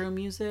and outro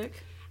music.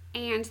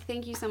 And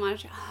thank you so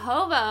much,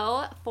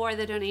 Hobo, for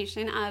the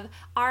donation of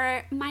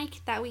our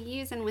mic that we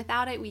use. And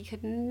without it, we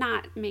could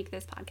not make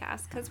this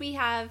podcast because we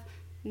have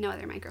no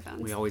other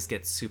microphones. We always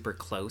get super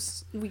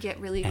close. We get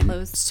really and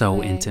close. so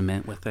to it.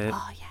 intimate with it.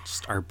 Oh, yeah.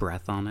 Just our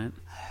breath on it.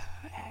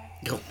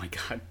 Oh my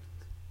god.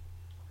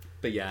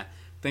 But yeah,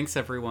 thanks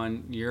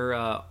everyone. You're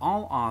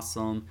all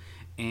awesome.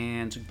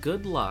 And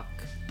good luck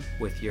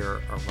with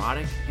your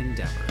erotic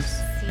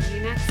endeavors. See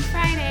you next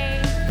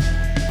Friday.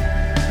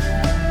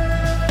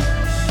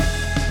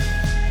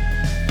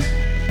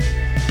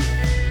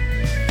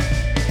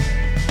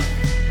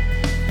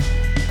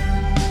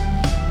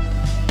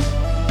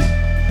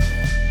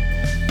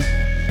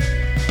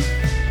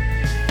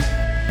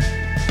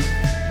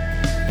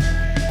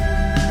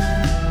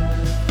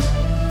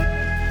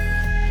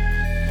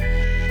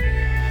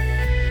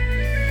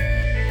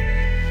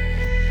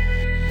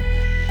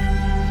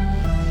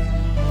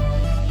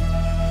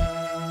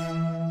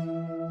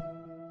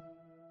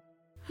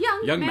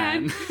 Young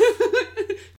man.